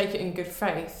if you take it in good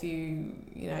faith, you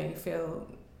feel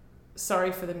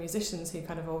sorry for the musicians who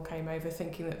kind of all came over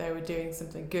thinking that they were doing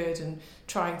something good and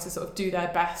trying to sort of do their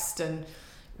best and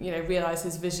realise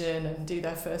his vision and do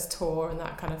their first tour and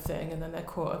that kind of thing, and then they're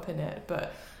caught up in it.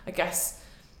 But I guess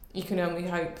you can only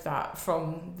hope that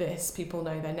from this people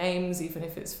know their names, even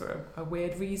if it's for a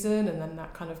weird reason, and then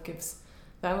that kind of gives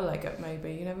them a leg up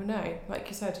maybe. You never know. Like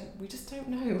you said, we just don't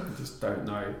know. We just don't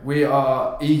know. We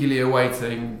are eagerly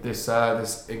awaiting this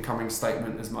incoming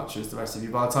statement as much as the rest of you.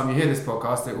 By the time you hear this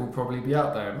podcast, it will probably be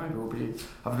out there. Maybe we'll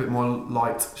have a bit more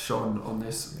light shone on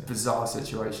this bizarre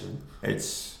situation.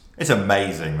 It's It's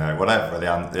amazing though, whatever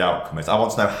the outcome is. I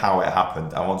want to know how it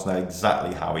happened. I want to know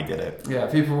exactly how he did it. Yeah,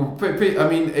 I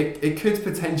mean, it could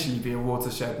potentially be a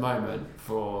watershed moment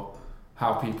for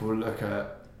how people look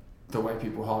at the way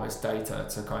people harvest data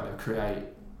to kind of create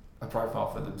a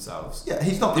profile for themselves. Yeah,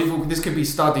 he's not. This could be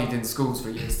studied in schools for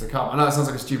years to come. I know it sounds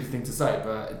like a stupid thing to say,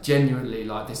 but genuinely,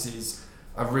 like, this is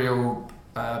a real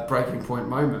breaking point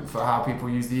moment for how people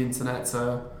use the internet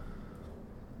to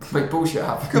make bullshit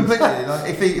happen. Completely. Like,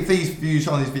 if these views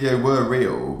on this video were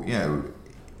real, you know,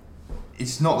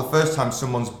 it's not the first time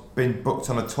someone's been booked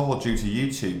on a tour due to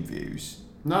YouTube views.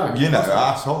 No, you know,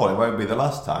 at all. It won't be the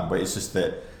last time, but it's just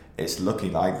that it's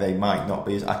looking like they might not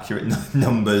be as accurate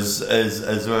numbers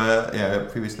as were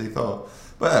previously thought.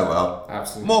 But oh well,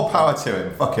 absolutely. More power to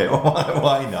him. Fuck it.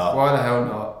 Why not? Why the hell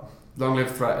not? Long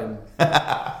live Threatin.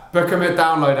 Book him a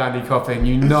download, Andy Copping.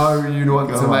 You know you want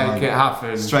to make it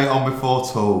happen. Straight on before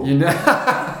Tool. You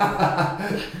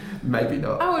know. Maybe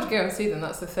not. I would go and see them.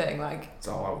 That's the thing. Like,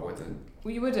 so I wouldn't.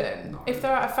 Well, you wouldn't. No. If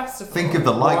they're at a festival. Think of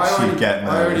the likes you get.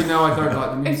 I already know I don't like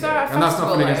the music. If they're at a and that's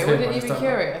festival, not against him, wouldn't you be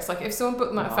curious? Like, if someone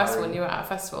booked them at a festival and you were at a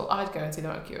festival, I'd go and see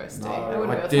them out of curiosity.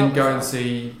 I didn't go and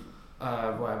see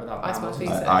whatever that Ice band was.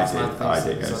 Thesis. I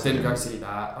did. So I didn't go see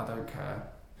that. I don't care.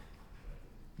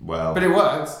 Well, but it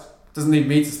worked. Doesn't need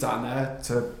me to stand there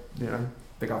to,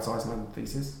 big up Iceman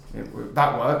Thesis.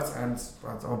 That worked, and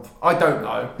I don't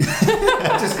know.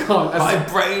 I just can't. My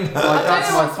brain hurts.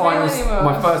 That's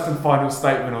my first and final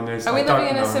statement on this. Are we living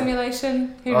in a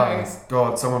simulation? Who knows?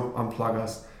 God, someone unplug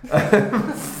us.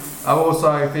 I'm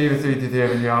also Fever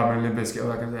 333 of the album and Limp Bizkit,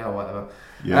 whatever.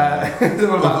 Yeah.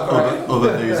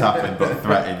 Other news happened, but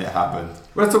Threatin, it happened.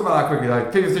 Let's talk about that quickly though.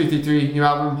 Fever 333, new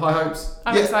album, High Hopes.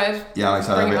 I'm excited. Yeah, I'm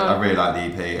excited. I really like the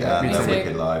EP and they're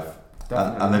wicked live.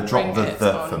 And they've dropped the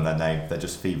from their name. They're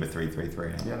just Fever 333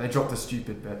 now. Yeah, they dropped the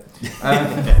stupid bit.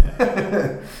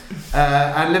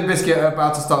 And Limp Bizkit are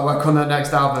about to start work on their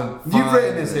next album. You've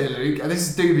written this here, Luke, and this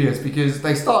is dubious because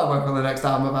they started work on their next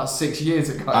album about 6 years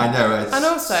ago. I know. It's and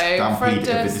also, Fred's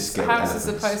house is elephants.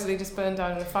 supposedly just burned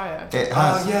down in a fire. It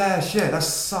has. Oh yeah, shit, that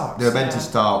sucks. They were meant to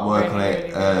start work on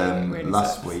it really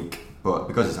last sucks. week, but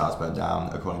because his house burned down,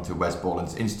 according to Wes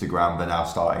Borland's Instagram, they're now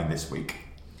starting this week.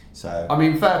 So I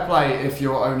mean, fair play if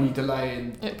you're only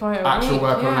delaying actual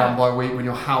work on an album by a week when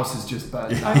your house is just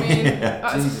burned down. I mean,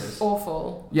 that's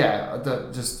awful. Yeah,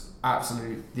 just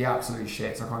the absolute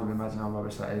shit. I can't even imagine how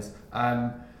rubbish that is.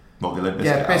 What, the Limp Bizkit?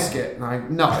 Yeah, Bizkit.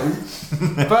 No.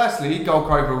 Firstly, Gold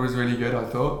Cobra was really good, I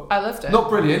thought. I loved it. Not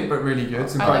brilliant, but really good.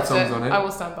 Some great songs on it. I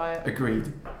will stand by it.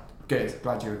 Agreed. Good.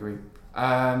 Glad you agree.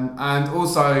 And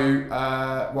also,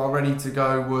 while Ready to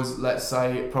Go was, let's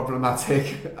say,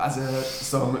 problematic as a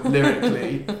song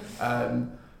lyrically.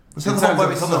 Was that the one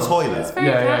where it's on the toilet? It's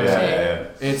very catchy. Yeah.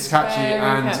 It's catchy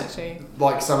very catchy.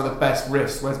 Like some of the best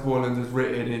riffs Wes Borland has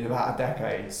written in about a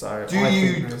decade. So do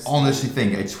you honestly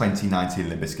think a 2019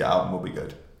 Limp Bizkit album will be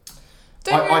good?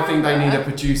 I think they need a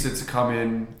producer to come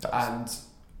in and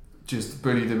just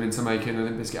bully them into making a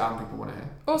Limp Bizkit album people want to hear.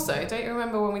 Also, don't you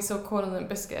remember when we saw Korn and Limp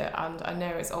Bizkit, and I know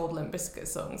it's old Limp Bizkit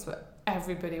songs, but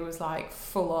everybody was like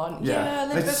full on,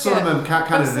 Limp Bizkit. They saw them in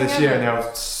Canada this year and they were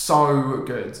so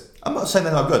good. I'm not saying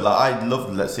they're not good. Like, I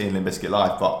love seeing Limp Bizkit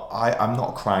live, but I'm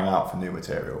not crying out for new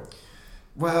material.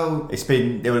 Well, it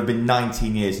would have been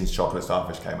 19 years since Chocolate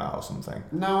Starfish came out or something.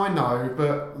 No, I know,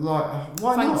 but like,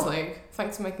 why Thanks, not? Luke.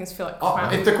 Thanks for making us feel like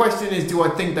crap. If the question is, do I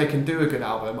think they can do a good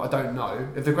album? I don't know.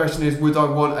 If the question is, would I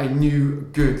want a new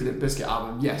good Limp Bizkit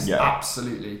album? Yes,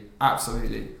 absolutely. I'd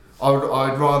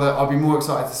be more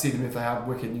excited to see them if they had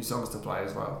wicked new songs to play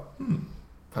as well.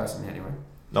 Personally, anyway.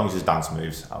 As long as it's dance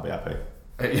moves, I'll be happy.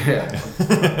 Yeah.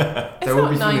 It's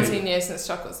not 19 years since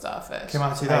Chocolate Starfish. Came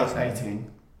out in 2018.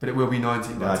 But it will be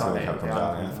 19 by the time it comes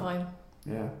out. Fine.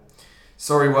 Yeah.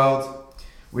 Sorry, world.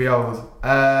 We old.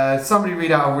 Somebody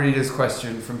read out a reader's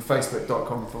question from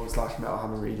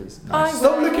facebook.com/metalhammerreaders. Nice.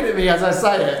 Stop looking at me as I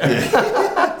say it.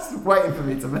 Just waiting for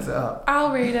me to mess it up.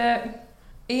 I'll read it.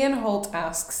 Ian Holt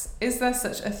asks, is there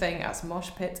such a thing as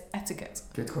mosh pit etiquette?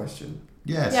 Good question.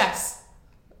 Yes.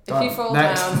 Done. If you fall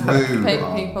Next. down, pick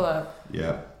people up.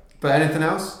 Yeah. But anything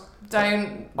else?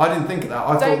 I didn't think of that.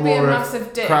 I thought more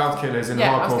of dick. crowd killers and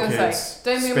hardcore kids.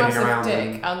 Don't be a spinning around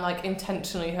massive dick and like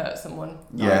intentionally hurt someone.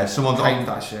 Yeah, someone's on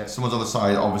that shit. Someone's on the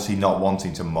side, obviously not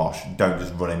wanting to mosh. Don't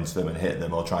just run into them and hit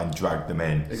them or try and drag them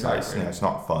in. Exactly. So it's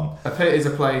not fun. A pit is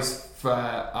a place for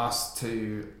us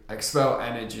to expel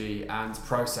energy and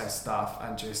process stuff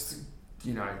and just,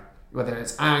 whether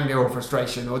it's anger or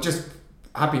frustration or just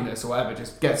happiness or whatever,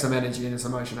 just get some energy and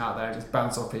some emotion out there, just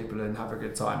bounce off people and have a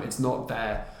good time. It's not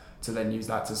there to then use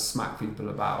that to smack people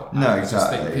about. No, and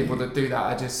exactly. I just think people that do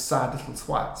that are just sad little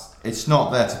twats. It's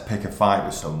not there to pick a fight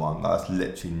with someone. That's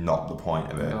literally not the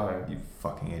point of it. No. You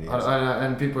fucking idiots.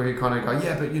 And people who kind of go,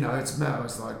 yeah, but you know, it's metal,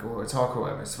 it's like, or it's hardcore,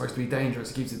 whatever. It's supposed to be dangerous.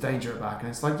 It keeps the danger back, and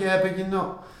it's like, yeah, but you're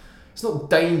not. It's not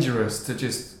dangerous to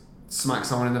just smack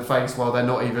someone in the face while they're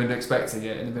not even expecting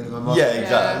it in the middle of a mosh. Yeah,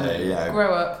 exactly. Yeah.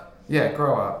 Grow up. Yeah,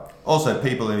 grow up. Also,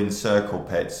 people who are in circle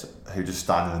pits who just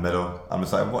stand in the middle. I'm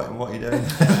just like, what are you doing?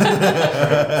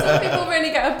 Some people really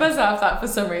get a buzz out of that for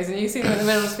some reason. You see them in the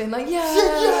middle just being like,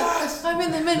 yes, I'm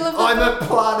in the middle of the I'm a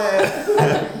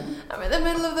planet. I'm in the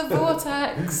middle of the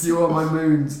vortex. You are my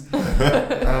moons.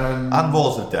 And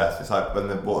walls of death. It's like when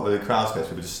the crowd space,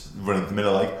 people just running in the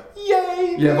middle like,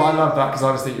 yay! Yeah, but I love that because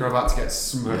I just think you're about to get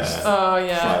smushed. Yeah. Oh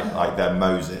It's yeah. like they're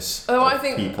Moses. Although of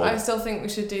people. I still think we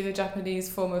should do the Japanese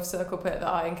form of circle pit that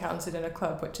I encountered in a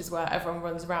club, which is where everyone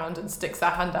runs around and sticks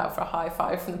their hand out for a high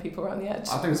five from the people around the edge.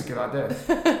 I think it's a good idea.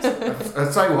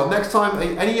 I'll tell you what, next time,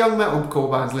 any young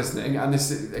metalcore bands listening, and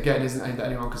this again isn't aimed at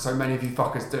anyone because so many of you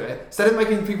fuckers do it, instead of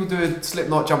making people do a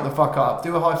Slipknot jump the fuck up,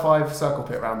 do a high five circle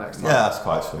pit round next time. Yeah, that's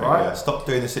quite sweet. Right? Yeah. Stop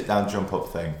doing the sit down jump up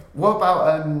thing. What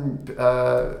about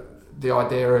the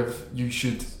idea of you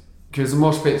should, because the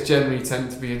mosh pits generally tend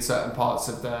to be in certain parts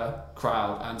of the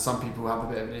crowd, and some people have a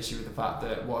bit of an issue with the fact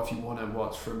that what if you want to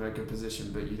watch from a good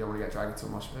position but you don't want to get dragged into a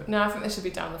mosh pit? No, I think they should be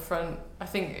down the front. I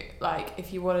think like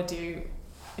if you want to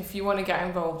get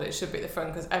involved, it should be at the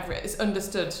front because it's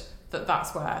understood that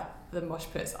that's where the mosh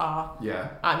pits are. Yeah.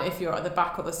 And if you're at the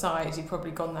back or the side, you've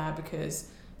probably gone there because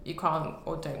you can't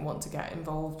or don't want to get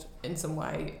involved in some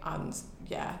way. And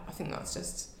yeah, I think that's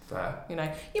just fair. You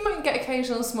know, you might get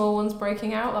occasional small ones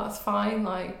breaking out. That's fine.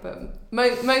 Like, but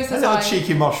most of the A little time,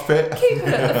 cheeky mosh pit. keep it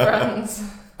at the front.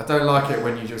 I don't like it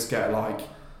when you just get like,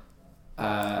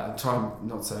 I'm trying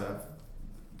not to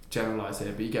generalise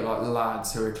here, but you get like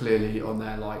lads who are clearly on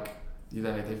their like, you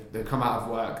know, they've come out of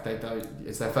work,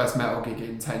 it's their first metal gig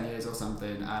in 10 years or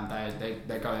something, and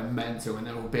they're going mental and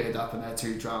they're all bearded up and they're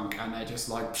too drunk and they're just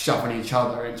like shoving each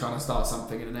other and trying to start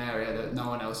something in an area that no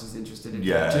one else is interested in.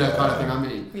 Yeah, do you know the kind of thing I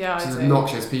mean? Yeah, Just I do.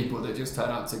 obnoxious people that just turn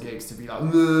up to gigs to be like,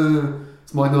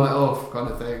 it's my night off kind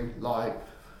of thing. Like,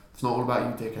 it's not all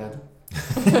about you, dickhead.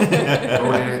 We're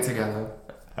all in it together.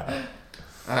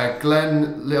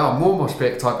 Glenn, more mosh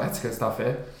pit type etiquette stuff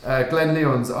here. Glenn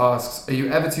Leons asks, are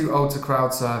you ever too old to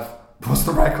crowd surf? What's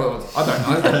the record? I don't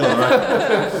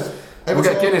know. We'll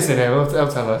get Guinness in here,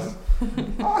 they'll tell us.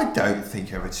 I don't think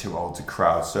you're ever too old to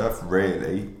crowd surf,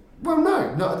 really. Well,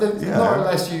 no, not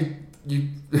unless you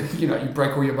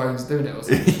break all your bones doing it or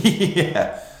something.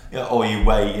 yeah, or you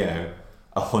weigh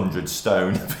 100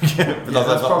 stone.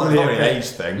 That's probably an age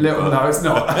thing. No, it's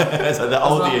not. So the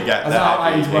older you get, that's how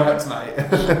age works, mate.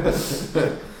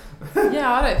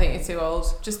 Yeah, I don't think you're too old.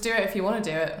 Just do it if you want to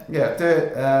do it. Yeah, do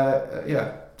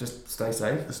it. Just stay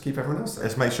safe. Just keep everyone else safe.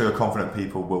 Let's make sure confident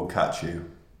people will catch you.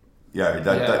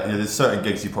 There's certain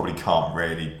gigs you probably can't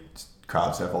really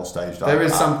crowd surf or stage dive. There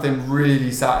is something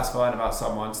really satisfying about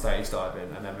someone stage diving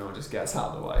and everyone just gets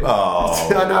out of the way. Oh.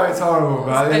 I know it's horrible,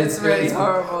 but it's really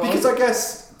horrible. Because I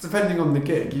guess depending on the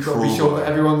gig, you've got to be sure that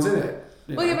everyone's in it.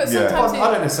 Well, yeah, but sometimes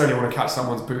I don't necessarily want to catch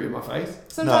someone's boot in my face.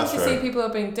 Sometimes you see people are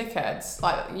being dickheads,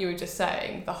 like you were just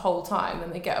saying, the whole time,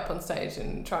 and they get up on stage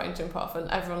and try and jump off, and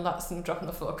everyone lets them drop on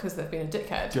the floor because they've been a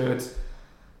dickhead. Good.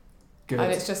 And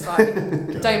it's just like,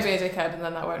 don't be a dickhead, and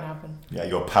then that won't happen. Yeah,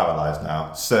 you're paralysed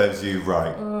now. Serves you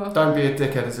right. Don't be a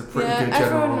dickhead is a pretty good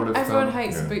general rule of thumb. Everyone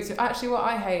hates boots. Actually, what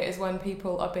I hate is when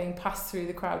people are being passed through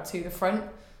the crowd to the front,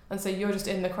 and so you're just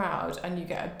in the crowd and you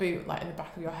get a boot like in the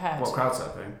back of your head. What, crowd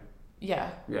surfing?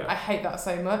 Yeah. Yeah. I hate that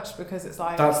so much because it's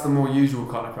like... That's the more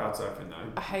usual kind of crowd surfing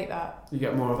though. I hate that. You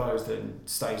get more of those than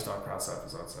stage dive crowd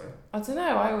surfers, I'd say. I don't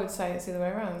know, I would say it's the other way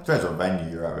around. Depends what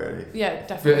venue you're at, really. Yeah,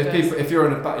 definitely. If you're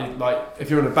in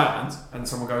a band and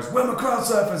someone goes, where are my crowd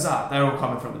surfers at? They're all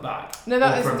coming from the back. No,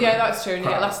 that's true. And you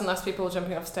get crowd. less and less people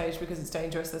jumping off stage because it's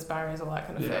dangerous, there's barriers, all that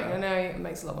kind of thing. I know, it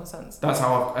makes a lot more sense. That's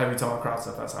how every time I crowd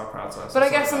surf, that's how I crowd surf. But I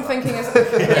guess I'm thinking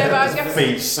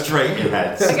feet straight in your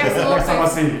head. I guess I'm Next time I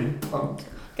also... see you, punk.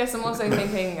 I'm also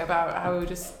thinking about how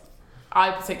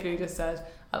I particularly just said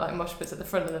I like mosh pits at the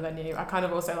front of the venue. I kind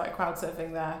of also like crowd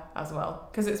surfing there as well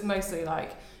because it's mostly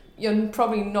like you're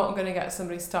probably not going to get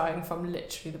somebody starting from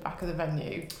literally the back of the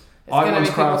venue. I once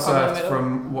crowd surfed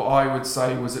from what I would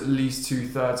say was at least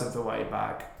 2/3 of the way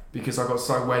back because I got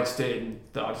so wedged in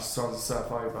that I just started to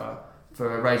surf over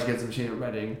for Rage Against the Machine at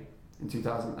Reading in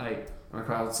 2008 and I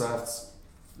crowd surfed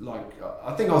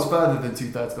I think I was further than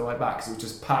 2/3 of the way back because it was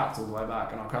just packed all the way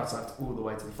back, and I crowd surfed all the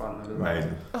way to the front.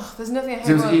 Amazing. Oh, there's nothing I hate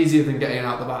So it was more. easier than getting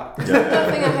out the back.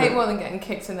 Nothing I hate more than getting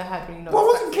kicked in the head when you're not. Well, I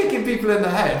wasn't kicking people in the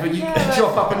head, but you Yeah,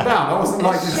 drop up and down. I wasn't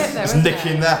like It's just shit though, Just isn't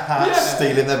nicking it? their hats, Yeah.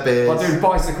 stealing their beers. I do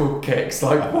bicycle kicks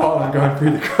like while I'm going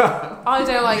through the crowd. I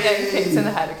don't like getting kicked in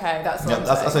the head. Okay, that's Yeah,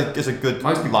 what it's a good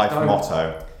Most people life don't.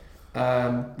 motto.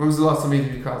 When was the last time either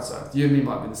of you crowd surfed? You and me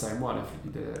might have been the same one if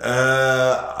you did it.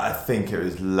 I think it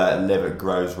was Live It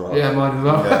Grows Right. Yeah, mine as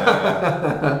well.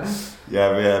 Yeah,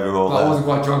 we're all But I there. wasn't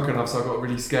quite drunk enough, so I got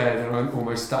really scared and I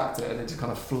almost stacked it, and it just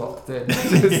kind of flopped in.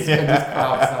 Just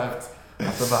crowd surfed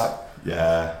off the back.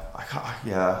 Yeah,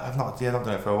 I've not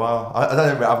done it for a while.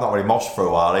 I've not really moshed for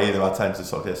a while either. I tend to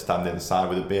sort of just stand in the side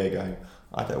with a beer going,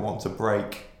 I don't want to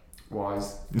break.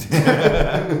 Wise.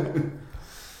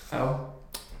 Elle?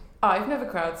 I've never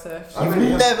crowd surfed. I You've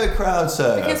really have- never crowd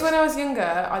surfed. Because when I was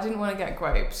younger, I didn't want to get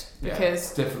groped Yeah, because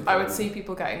it's different. I would see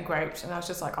people getting groped, and I was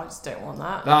just like, I just don't want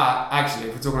that. That, actually,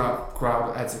 if we're talking about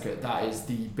crowd etiquette, that is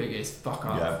the biggest fuck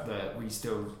up Yeah. that we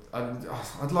still...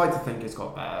 I'd like to think it's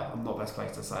got better. I'm not best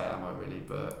placed to say it, am I really?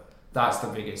 But that's the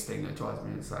biggest thing that drives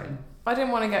me insane. I didn't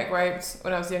want to get groped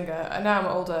when I was younger, and now I'm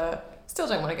older, still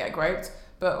don't want to get groped,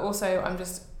 but also I'm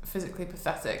just physically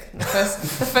pathetic. And the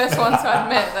first one to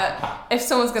admit that if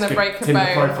someone's going to break a Tinder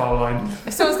bone, profile line.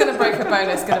 if someone's going to break a bone,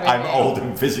 it's going to be I'm me. old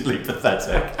and physically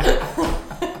pathetic.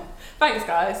 Thanks,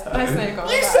 guys. Nice to know you got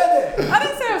You that. said it! I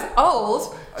didn't say I was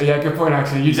old. Yeah, good point,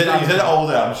 actually. You said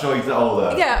older. I'm sure you said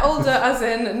older. Yeah, older as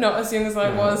in not as young as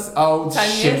I was old 10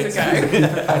 shit. years ago.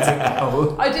 Pathetic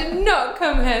old. I did not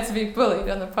come here to be bullied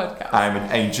on the podcast. I'm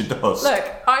an ancient husk. Look,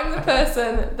 I'm the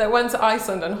person that went to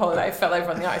Iceland on holiday, fell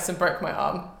over on the ice and broke my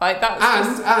arm. Like that was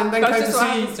just... And then that's came just what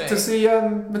happens to to me. see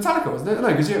Metallica, wasn't it? No,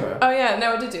 Gajira. Oh yeah,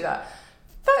 no, I did do that.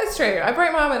 That is true. I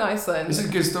broke my arm in Iceland. This is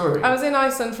a good story. I was in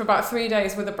Iceland for about 3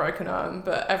 days with a broken arm,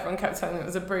 but everyone kept telling me it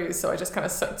was a bruise, so I just kind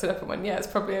of sucked it up and went, yeah, it's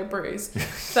probably a bruise.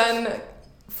 Then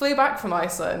flew back from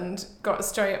Iceland, got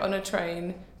straight on a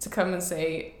train to come and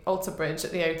see Alter Bridge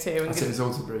at the O2. And It was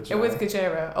Alter Bridge. with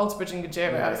Gajira, Alter Bridge and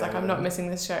Gajira. Yeah, I was like, yeah, I'm not yeah. missing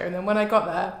this show. And then when I got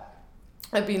there,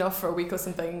 I'd been off for a week or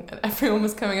something, and everyone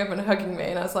was coming up and hugging me,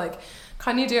 and I was like,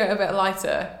 can you do it a bit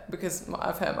lighter because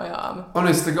I've hurt my arm?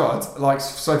 Honest to God, like,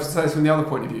 so to say from the other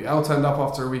point of view, Elle turned up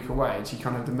after a week away and she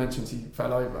kind of mentioned she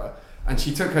fell over and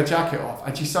she took her jacket off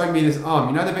and she showed me this arm.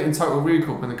 You know the bit in Total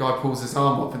Recall when the guy pulls his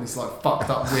arm off and this like fucked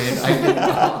up weird alien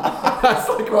arm? That's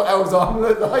like what Elle's arm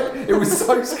looked like. It was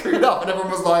so screwed up and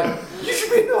everyone was like, you should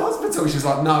be in the hospital. She was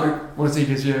like, no, want to see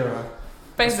Gajira.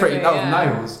 Basically, That was yeah.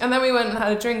 nails. And then we went and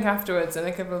had a drink afterwards, and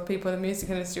a couple of people in the music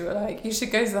industry were like, you should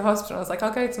go to the hospital. I was like,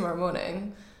 I'll go tomorrow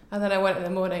morning. And then I went in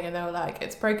the morning and they were like,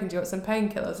 it's broken, do you want some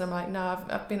painkillers? I'm like, no,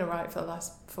 I've been alright for the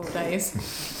last 4 days.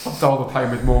 I've dulled the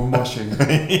pain with more moshing.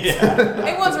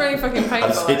 It was really fucking I painful.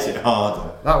 just hit it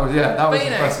harder. That was But, you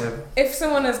know, impressive. If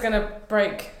someone is going to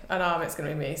break an arm, it's going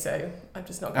to be me, so I'm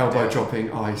just not going to Elbow do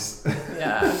dropping ice. it.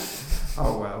 Yeah.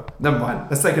 Oh well. Never mind.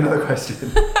 Let's take another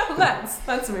question.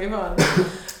 Let's move on.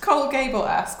 Cole Gable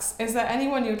asks, is there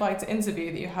anyone you would like to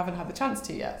interview that you haven't had the chance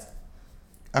to yet?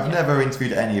 I've Yeah. never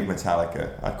interviewed any of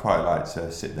Metallica. I'd quite like to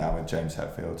sit down with James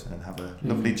Hetfield and have a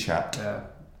lovely chat. Yeah.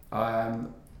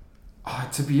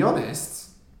 To be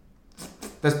honest,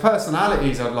 there's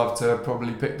personalities I'd love to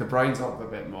probably pick the brains of a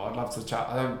bit more. I'd love to chat.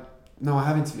 I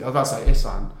have interviewed. I was about to say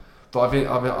Ihsan, but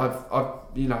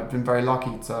I've been very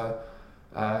lucky to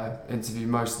interview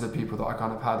most of the people that I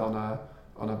kind of had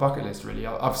on a bucket list. Really,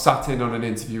 I've sat in on an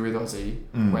interview with Ozzy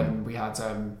when we had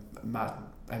Matt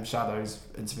M Shadows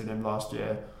interviewed him last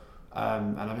year,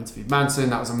 and I've interviewed Manson.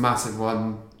 That was a massive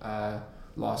one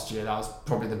last year. That was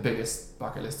probably the biggest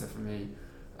bucket lister for me.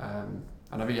 And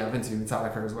I've interviewed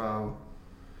Metallica as well.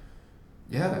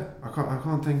 Yeah, I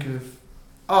can't think of.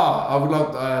 I would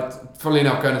love. Funnily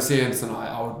enough, going to see him tonight.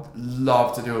 I would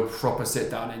love to do a proper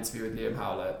sit-down interview with Liam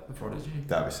Howlett, the Prodigy.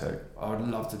 That'd be so. I would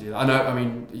love to do that. I know. I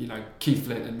mean, Keith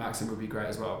Flint and Maxim would be great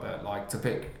as well. But like to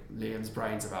pick Liam's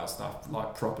brains about stuff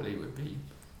like properly would be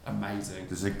amazing.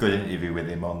 There's a good interview with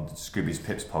him on Scroobius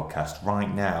Pip's podcast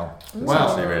right now. It's Wow.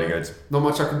 actually really good. Not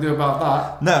much I can do about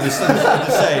that. No, I'm just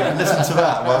saying, listen to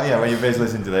that. Well, yeah, when you're busy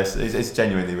listening to this, it's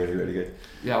genuinely really, really good.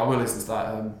 Yeah, I will listen to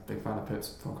that. Big fan of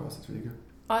Pip's podcast. It's really good.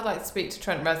 I'd like to speak to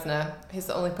Trent Reznor. He's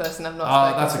the only person I've not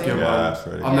spoken That's a to. good Yeah, one. that's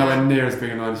really I'm good. nowhere near as big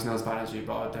a 90 Nails fan as you,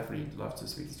 but I'd definitely love to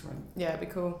speak to Trent. Yeah, it'd be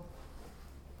cool.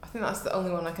 I think that's the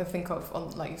only one I can think of,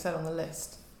 on, like you said, on the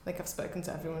list. Like I've spoken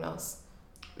to everyone else.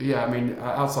 Yeah, I mean,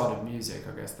 outside of music,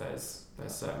 I guess there's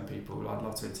certain people I'd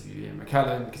love to interview. Ian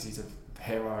McKellen because he's a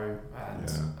hero, and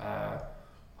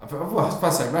well, I was about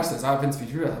to say wrestlers. I've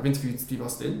interviewed Steve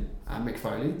Austin and Mick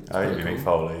Foley. Oh, you Mick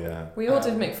Foley, yeah. We all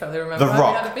did Mick Foley, remember? The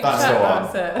Rock. We had a big That's chat the about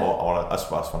one. it. That's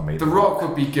one. The Rock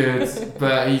would be good,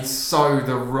 but he's so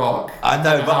The Rock. I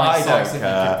know, but I don't Decisive he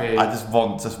care. could be. I just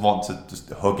want to just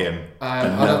hug him and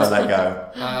I never don't- let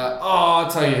go. I'll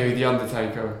tell you who, The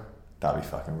Undertaker. That'd be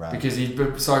fucking rad. Because he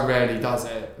so rarely does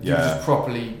it. You Yeah. just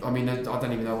properly. I mean, I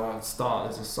don't even know where I'd start.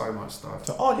 There's just so much stuff.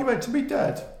 So, aren't you meant to be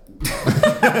dead?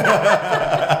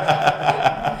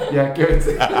 Yeah, good.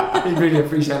 He'd really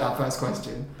appreciate that first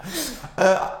question.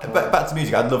 But back to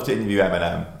music. I'd love to interview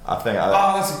Eminem. I think.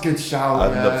 That's a good shout.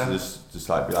 I'd love to just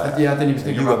like be like. Yeah, I didn't even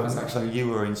think you about were, this actually. You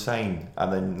were insane,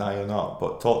 and then now you're not.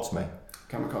 But talk to me.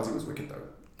 Kamikaze was wicked though.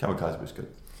 Kamikaze was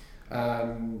good.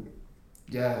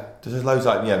 Yeah. There's loads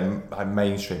like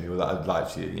mainstream people that I'd like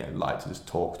to just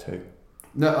talk to.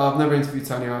 No, I've never interviewed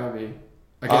Tony Iommi.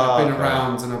 Again, I've been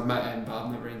around and I've met him, but I've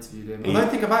never interviewed him. I don't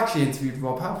think I've actually interviewed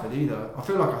Rob Halford either. I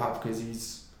feel like I have because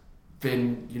he's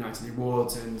been, to the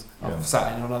awards and I've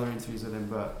sat in on other interviews with him,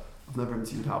 but I've never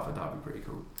interviewed Halford. That'd be pretty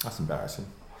cool. That's embarrassing.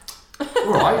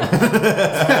 All right.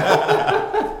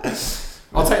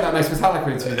 I'll take that next Metallica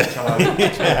interview, shall I?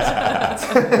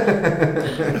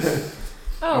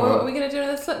 Are we going to do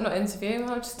another Slipknot interview?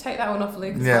 I'll just take that one off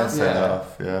Luke as Yeah, well. take that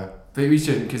off. Yeah. But we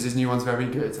shouldn't because his new one's very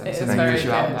good. It is very good.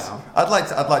 Now. I'd like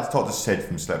to talk to Sid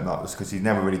from Slipknot just because he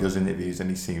never really does interviews and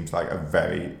he seems like a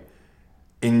very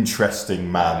interesting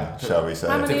man, shall we say?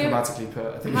 Diplomatically put.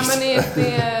 I think How many of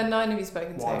the 9 have you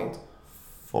spoken to?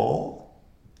 4.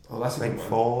 Oh, that's a good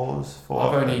one.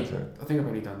 4. I think I've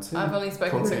only done 2. I've only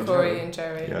spoken to Corey and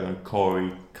Joey. Yeah, then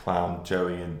Corey, Clown,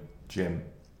 Joey, and Jim.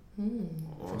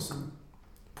 Awesome.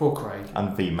 Poor Craig.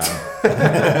 And V-Man.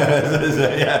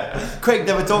 Yeah. Craig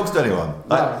never talks to anyone.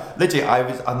 No. Literally,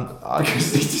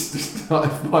 Because he just not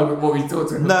what we talked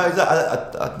to him. No, I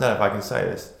don't know if I can say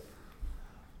this.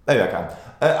 Maybe I can.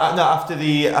 No, after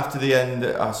the end,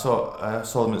 I saw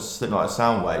them at Slipknot at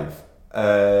Soundwave,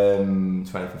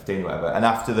 2015 or whatever. And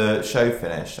after the show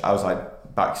finished, I was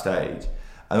like backstage,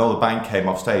 and all the band came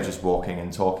off stage just walking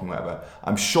and talking, whatever.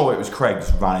 I'm sure it was Craig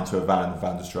just ran into a van and the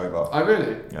van just drove off. Oh,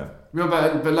 really? Yeah.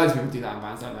 But loads of people do that in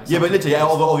bands, don't they? Yeah, but literally,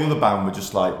 all the other band were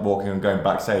just like walking and going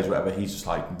backstage, whatever. He's just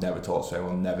like never talked to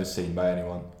anyone, never seen by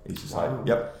anyone. He's just like,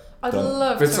 yep. I'd done.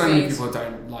 love to But so read. many people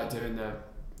don't like doing the,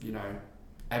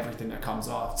 everything that comes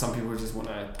off. Some people just want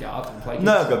to get up and play gigs.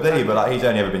 No, completely, but like he's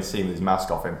only ever been seen with his mask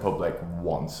off in public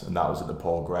once, and that was at the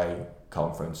Paul Gray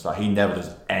conference. Like he never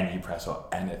does any press or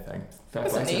anything.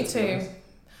 Doesn't need to.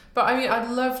 But I mean, I'd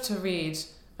love to read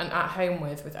an at home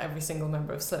with every single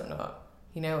member of Slipknot.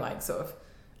 Like sort of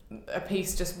a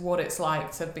piece just what it's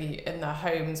like to be in their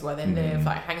homes where they live,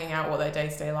 like hanging out, what their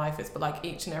day-to-day life is, but like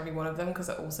each and every one of them because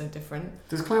they're all so different.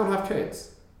 Does Clown have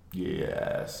kids?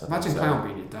 Yes. Imagine Clown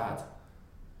being your dad.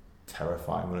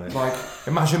 Terrifying, wouldn't it? Like,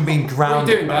 imagine being what are grounded.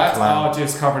 you doing, by Dad? Clown.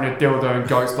 Just covering a dildo in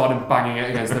goat's blood and banging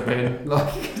it against the bin.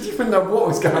 Like, you wouldn't know what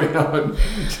was going on. Do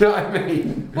you know what I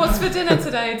mean? What's for dinner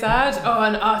today, Dad? Oh,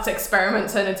 an art experiment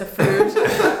turned into food.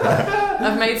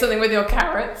 I've made something with your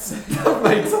carrots. I've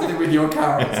made something with your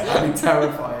carrots. That'd be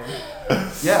terrifying.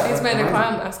 Yeah. He's made a amazing.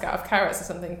 clown mask out of carrots or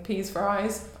something. Peas for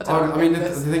eyes. I mean, the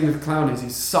thing with Clown is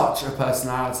he's such a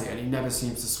personality and he never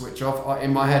seems to switch off.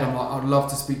 In my head, I'm like, I'd love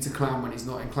to speak to Clown when he's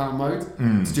not in clown mode,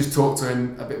 to just talk to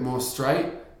him a bit more straight.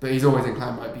 But he's always in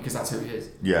clown mode because that's who he is.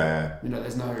 Yeah.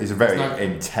 There's no. He's a very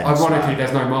intense. Ironically, man.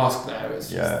 there's no mask there. It's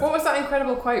just, What was that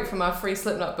incredible quote from our free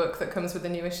Slipknot book that comes with the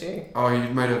new issue? oh,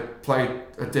 you made a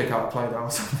dick out of Play-Doh or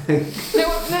something.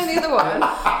 No, the other one.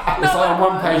 It's like on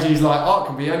one page he's like, art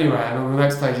can be anywhere, and on the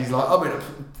next page he's like, I made a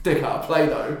dick out of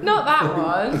Play-Doh. Not that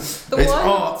one. It's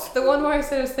art. The one where I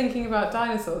said I was thinking about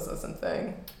dinosaurs or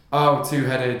something. Oh,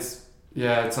 two-headed.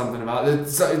 Yeah, it's something about it.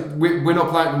 So we're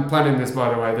not planning this,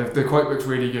 by the way. The quote book's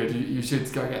really good. You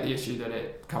should go get the issue that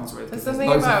it comes with. There's something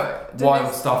loads about of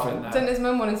wild stuff in there. Didn't his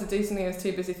mum wanted to do something? He was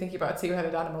too busy thinking about a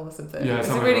two-headed animal or something. Yeah, it's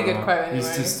a really good like quote. Anyway,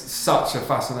 he's just such a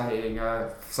fascinating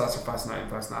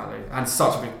personality, and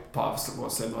such a big part of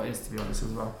what Slipknot is, to be honest, as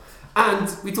well. And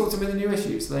we talked to him in the new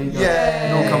issue, so there you go.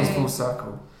 It all comes full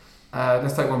circle.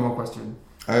 Let's take one more question.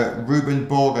 Ruben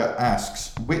Borger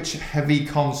asks, which heavy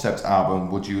concept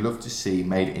album would you love to see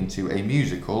made into a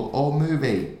musical or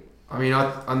movie? I mean,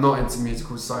 I'm not into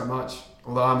musicals so much,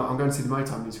 although I'm going to see the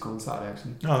Motown musical on Saturday,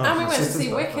 actually. Oh, no. and we went to Sister's see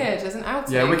birthday. Wicked as an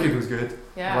outing. Yeah, Wicked was good.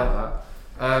 Yeah. I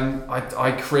like that.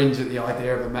 I cringe at the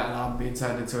idea of a metal album being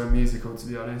turned into a musical, to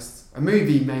be honest. A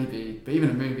movie, maybe, but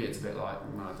even a movie, it's a bit like, I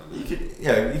don't know. You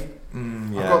could,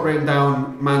 I've got written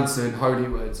down Manson,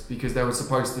 Hollywood, because there was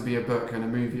supposed to be a book and a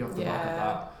movie off the back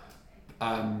of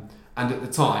that. And at the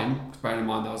time, bearing in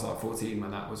mind I was like 14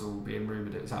 when that was all being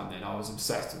rumoured it was happening, I was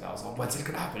obsessed with that. I was like, when's it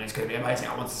going to happen? It's going to be amazing.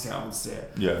 I want to see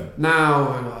it. Yeah. Now,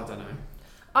 I don't know.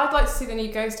 I'd like to see the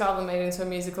new Ghost album made into a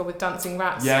musical with dancing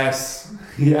rats. Yes.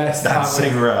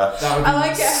 Dancing rats. That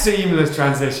would be a seamless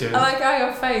transition. I like how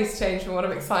your face changed from one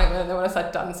of excitement, and then when I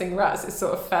said dancing rats, it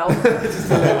sort of fell. Just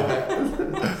a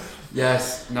little bit.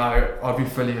 Yes. No, I'd be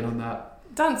fully in on that.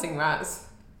 Dancing rats,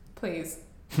 please.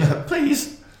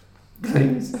 Please.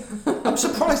 I'm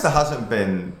surprised there hasn't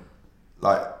been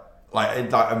like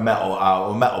a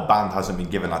metal band hasn't been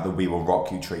given like the We Will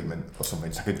Rock You treatment or something.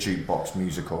 It's like a jukebox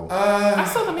musical. I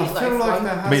saw the Meatloaf one.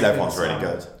 Meatloaf one's really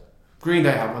good. Green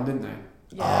Day had one, didn't they?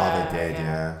 Yeah, they did,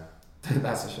 yeah.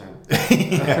 That's a shame.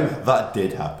 Yeah, that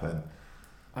did happen.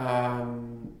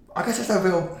 I guess it's no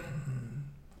real.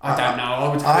 I don't know. I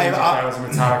would cringe if there was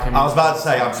a Metallica. I was about to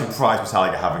say, I'm surprised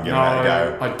Metallica haven't given it a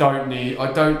go. I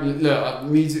don't look.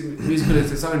 Musical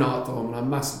is its own art form, and I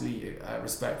massively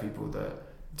respect people that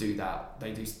do that.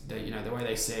 They do, the way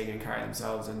they sing and carry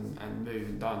themselves and move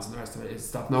and dance and the rest of it is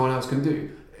stuff no one else can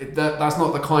do. That's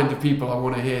not the kind of people I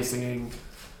want to hear singing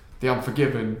The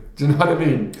Unforgiven. Do you know what I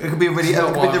mean? It could be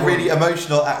the really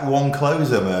emotional Act 1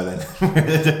 closer, Merlin.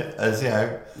 As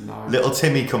little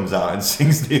Timmy comes out and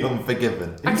sings The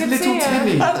Unforgiven. I could little see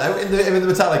Timmy. I don't know, in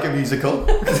the Metallica musical.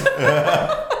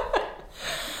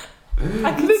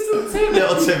 Little Timmy.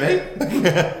 Little Timmy. Who's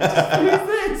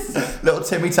this? Little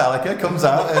Timmy Metallica comes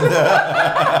out and.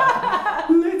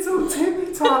 Little Timmy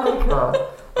Metallica.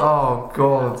 Oh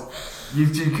God, you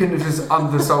couldn't have just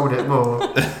undersold it more.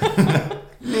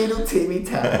 Little Timmy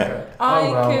Metallica.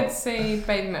 I could see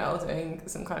Baby Metal doing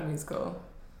some kind of musical.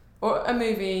 Or a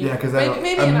movie. Yeah, because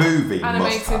maybe a movie,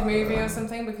 animated movie or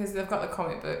something, because they've got the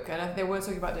comic book and they were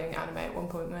talking about doing anime at one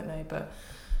point, weren't they? But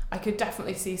I could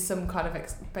definitely see some kind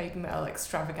of Baby Metal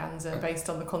extravaganza based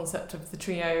on the concept of the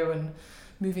trio and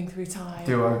moving through time.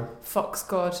 Duo. Fox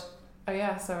God. Oh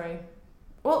yeah, sorry.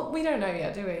 Well, we don't know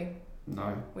yet, do we?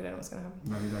 No. We don't know what's going to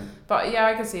happen. No, we don't. But yeah,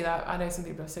 I can see that. I know some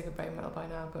people are sick of Baby Metal by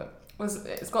now, but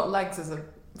it's got legs as a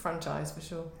franchise for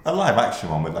sure. A live action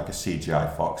one with like a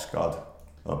CGI Fox God.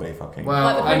 That'll be fucking. Well,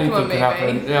 like the Pokemon anything movie. could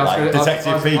happen. Yeah,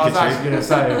 Detective Pikachu. I was actually going to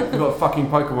say, we've got a fucking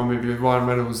Pokemon movie with Ryan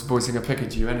Reynolds voicing a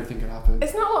Pikachu. Anything could happen.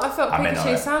 It's not what I thought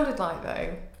Pikachu sounded like,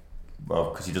 though. Well,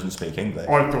 because he doesn't speak English.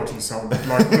 I thought he sounded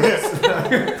like this.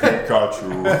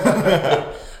 Pikachu.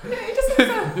 No, he doesn't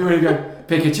sound... You really go,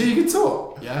 Pikachu, you can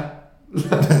talk. Yeah.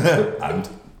 And?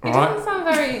 He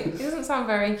doesn't sound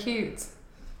very cute.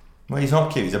 Well, he's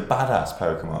not cute. He's a badass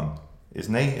Pokemon.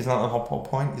 Isn't he? Isn't that the whole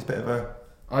point? He's a bit of a...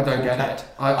 I don't get it.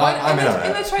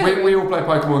 In the trailer, we all play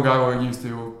Pokemon Go, or used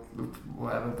to, or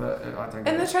whatever, but I don't get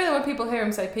it. In the trailer, when people hear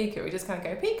him say Pika, we just kind of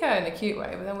go Pika in a cute way,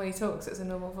 but then when he talks, it's a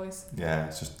normal voice. Yeah,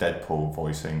 it's just Deadpool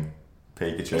voicing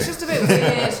Pikachu. It's just a bit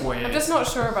weird. Weird. I'm just not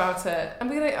sure about it.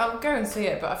 I'll go and see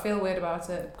it, but I feel weird about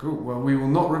it. Cool. Well, we will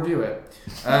not review it.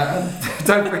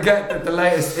 Don't forget that the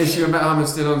latest issue of Metal Hammer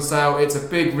is still on sale. It's a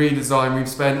big redesign. We've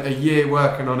spent a year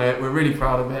working on it. We're really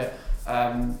proud of it.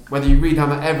 Whether you read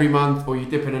Hammer every month or you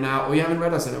dip in and out or you haven't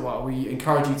read us in a while, we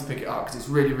encourage you to pick it up because it's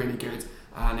really, really good,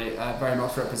 and it very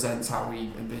much represents how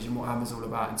we envision what Hammer's all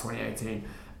about in 2018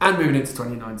 and moving into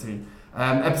 2019.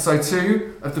 Episode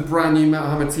 2 of the brand new Metal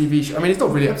Hammer TV show. I mean, it's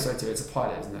not really episode 2, it's a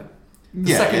pilot, isn't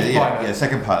it?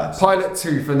 Second pilot. Pilot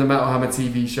 2 from the Metal Hammer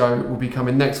TV show will be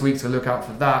coming next week, so look out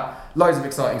for that. Loads of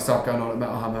exciting stuff going on at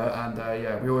Metal Hammer,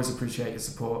 and we always appreciate your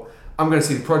support. I'm going to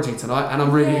see The Prodigy tonight, and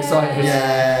I'm really excited.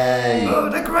 Yay! Oh,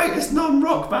 the greatest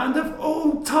non-rock band of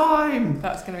all time!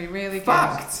 That's going to be really good.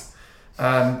 Fact!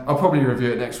 I'll probably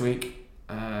review it next week.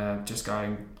 Just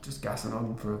gassing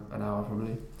on for an hour,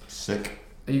 probably. Sick.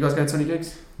 Are you guys going to any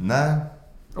gigs? No.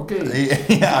 Okay.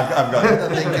 Yeah, I've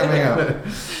got nothing coming up.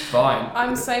 Fine.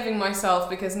 I'm saving myself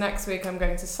because next week I'm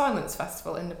going to Silence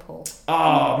Festival in Nepal.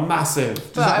 Oh, massive.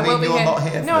 Does that mean you're not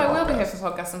here for No, the I will be podcast? here for the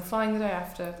podcast. I'm flying the day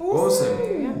after.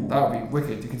 Awesome. Yeah. That would be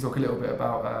wicked. You can talk a little bit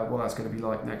about what that's going to be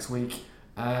like next week.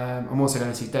 I'm also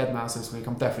going to see Deadmau5 this week.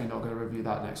 I'm definitely not going to review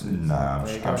that next week. No,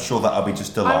 I'm sure that'll be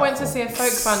just delightful. I went to see a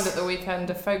folk band at the weekend,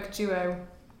 a folk duo.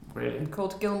 Really?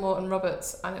 Called Gilmore and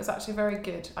Roberts, and it was actually very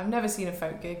good. I've never seen a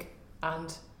folk gig,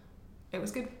 and it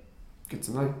was good. Good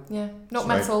to know. Yeah, not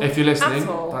Sorry. metal. If you're listening, at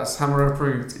all. that's Hammer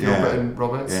approved. Gilbert and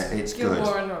Roberts. Yeah, it's good.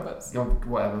 Gilmore and Roberts.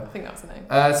 Whatever. I think that's the name.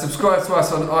 Subscribe to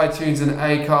us on iTunes and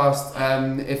Acast.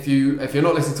 If you're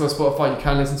not listening to us on Spotify, you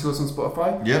can listen to us on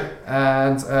Spotify. Yep.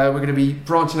 And we're going to be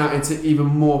branching out into even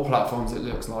more platforms, it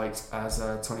looks like, as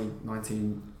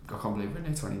 2019. I can't believe we're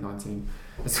in 2019.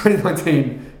 As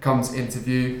 2019 comes into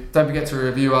view, don't forget to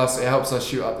review us. It helps us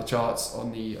shoot up the charts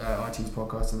on the iTunes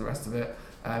podcast and the rest of it.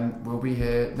 We'll be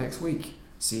here next week.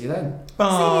 See you then.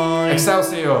 Bye.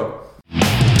 Excelsior.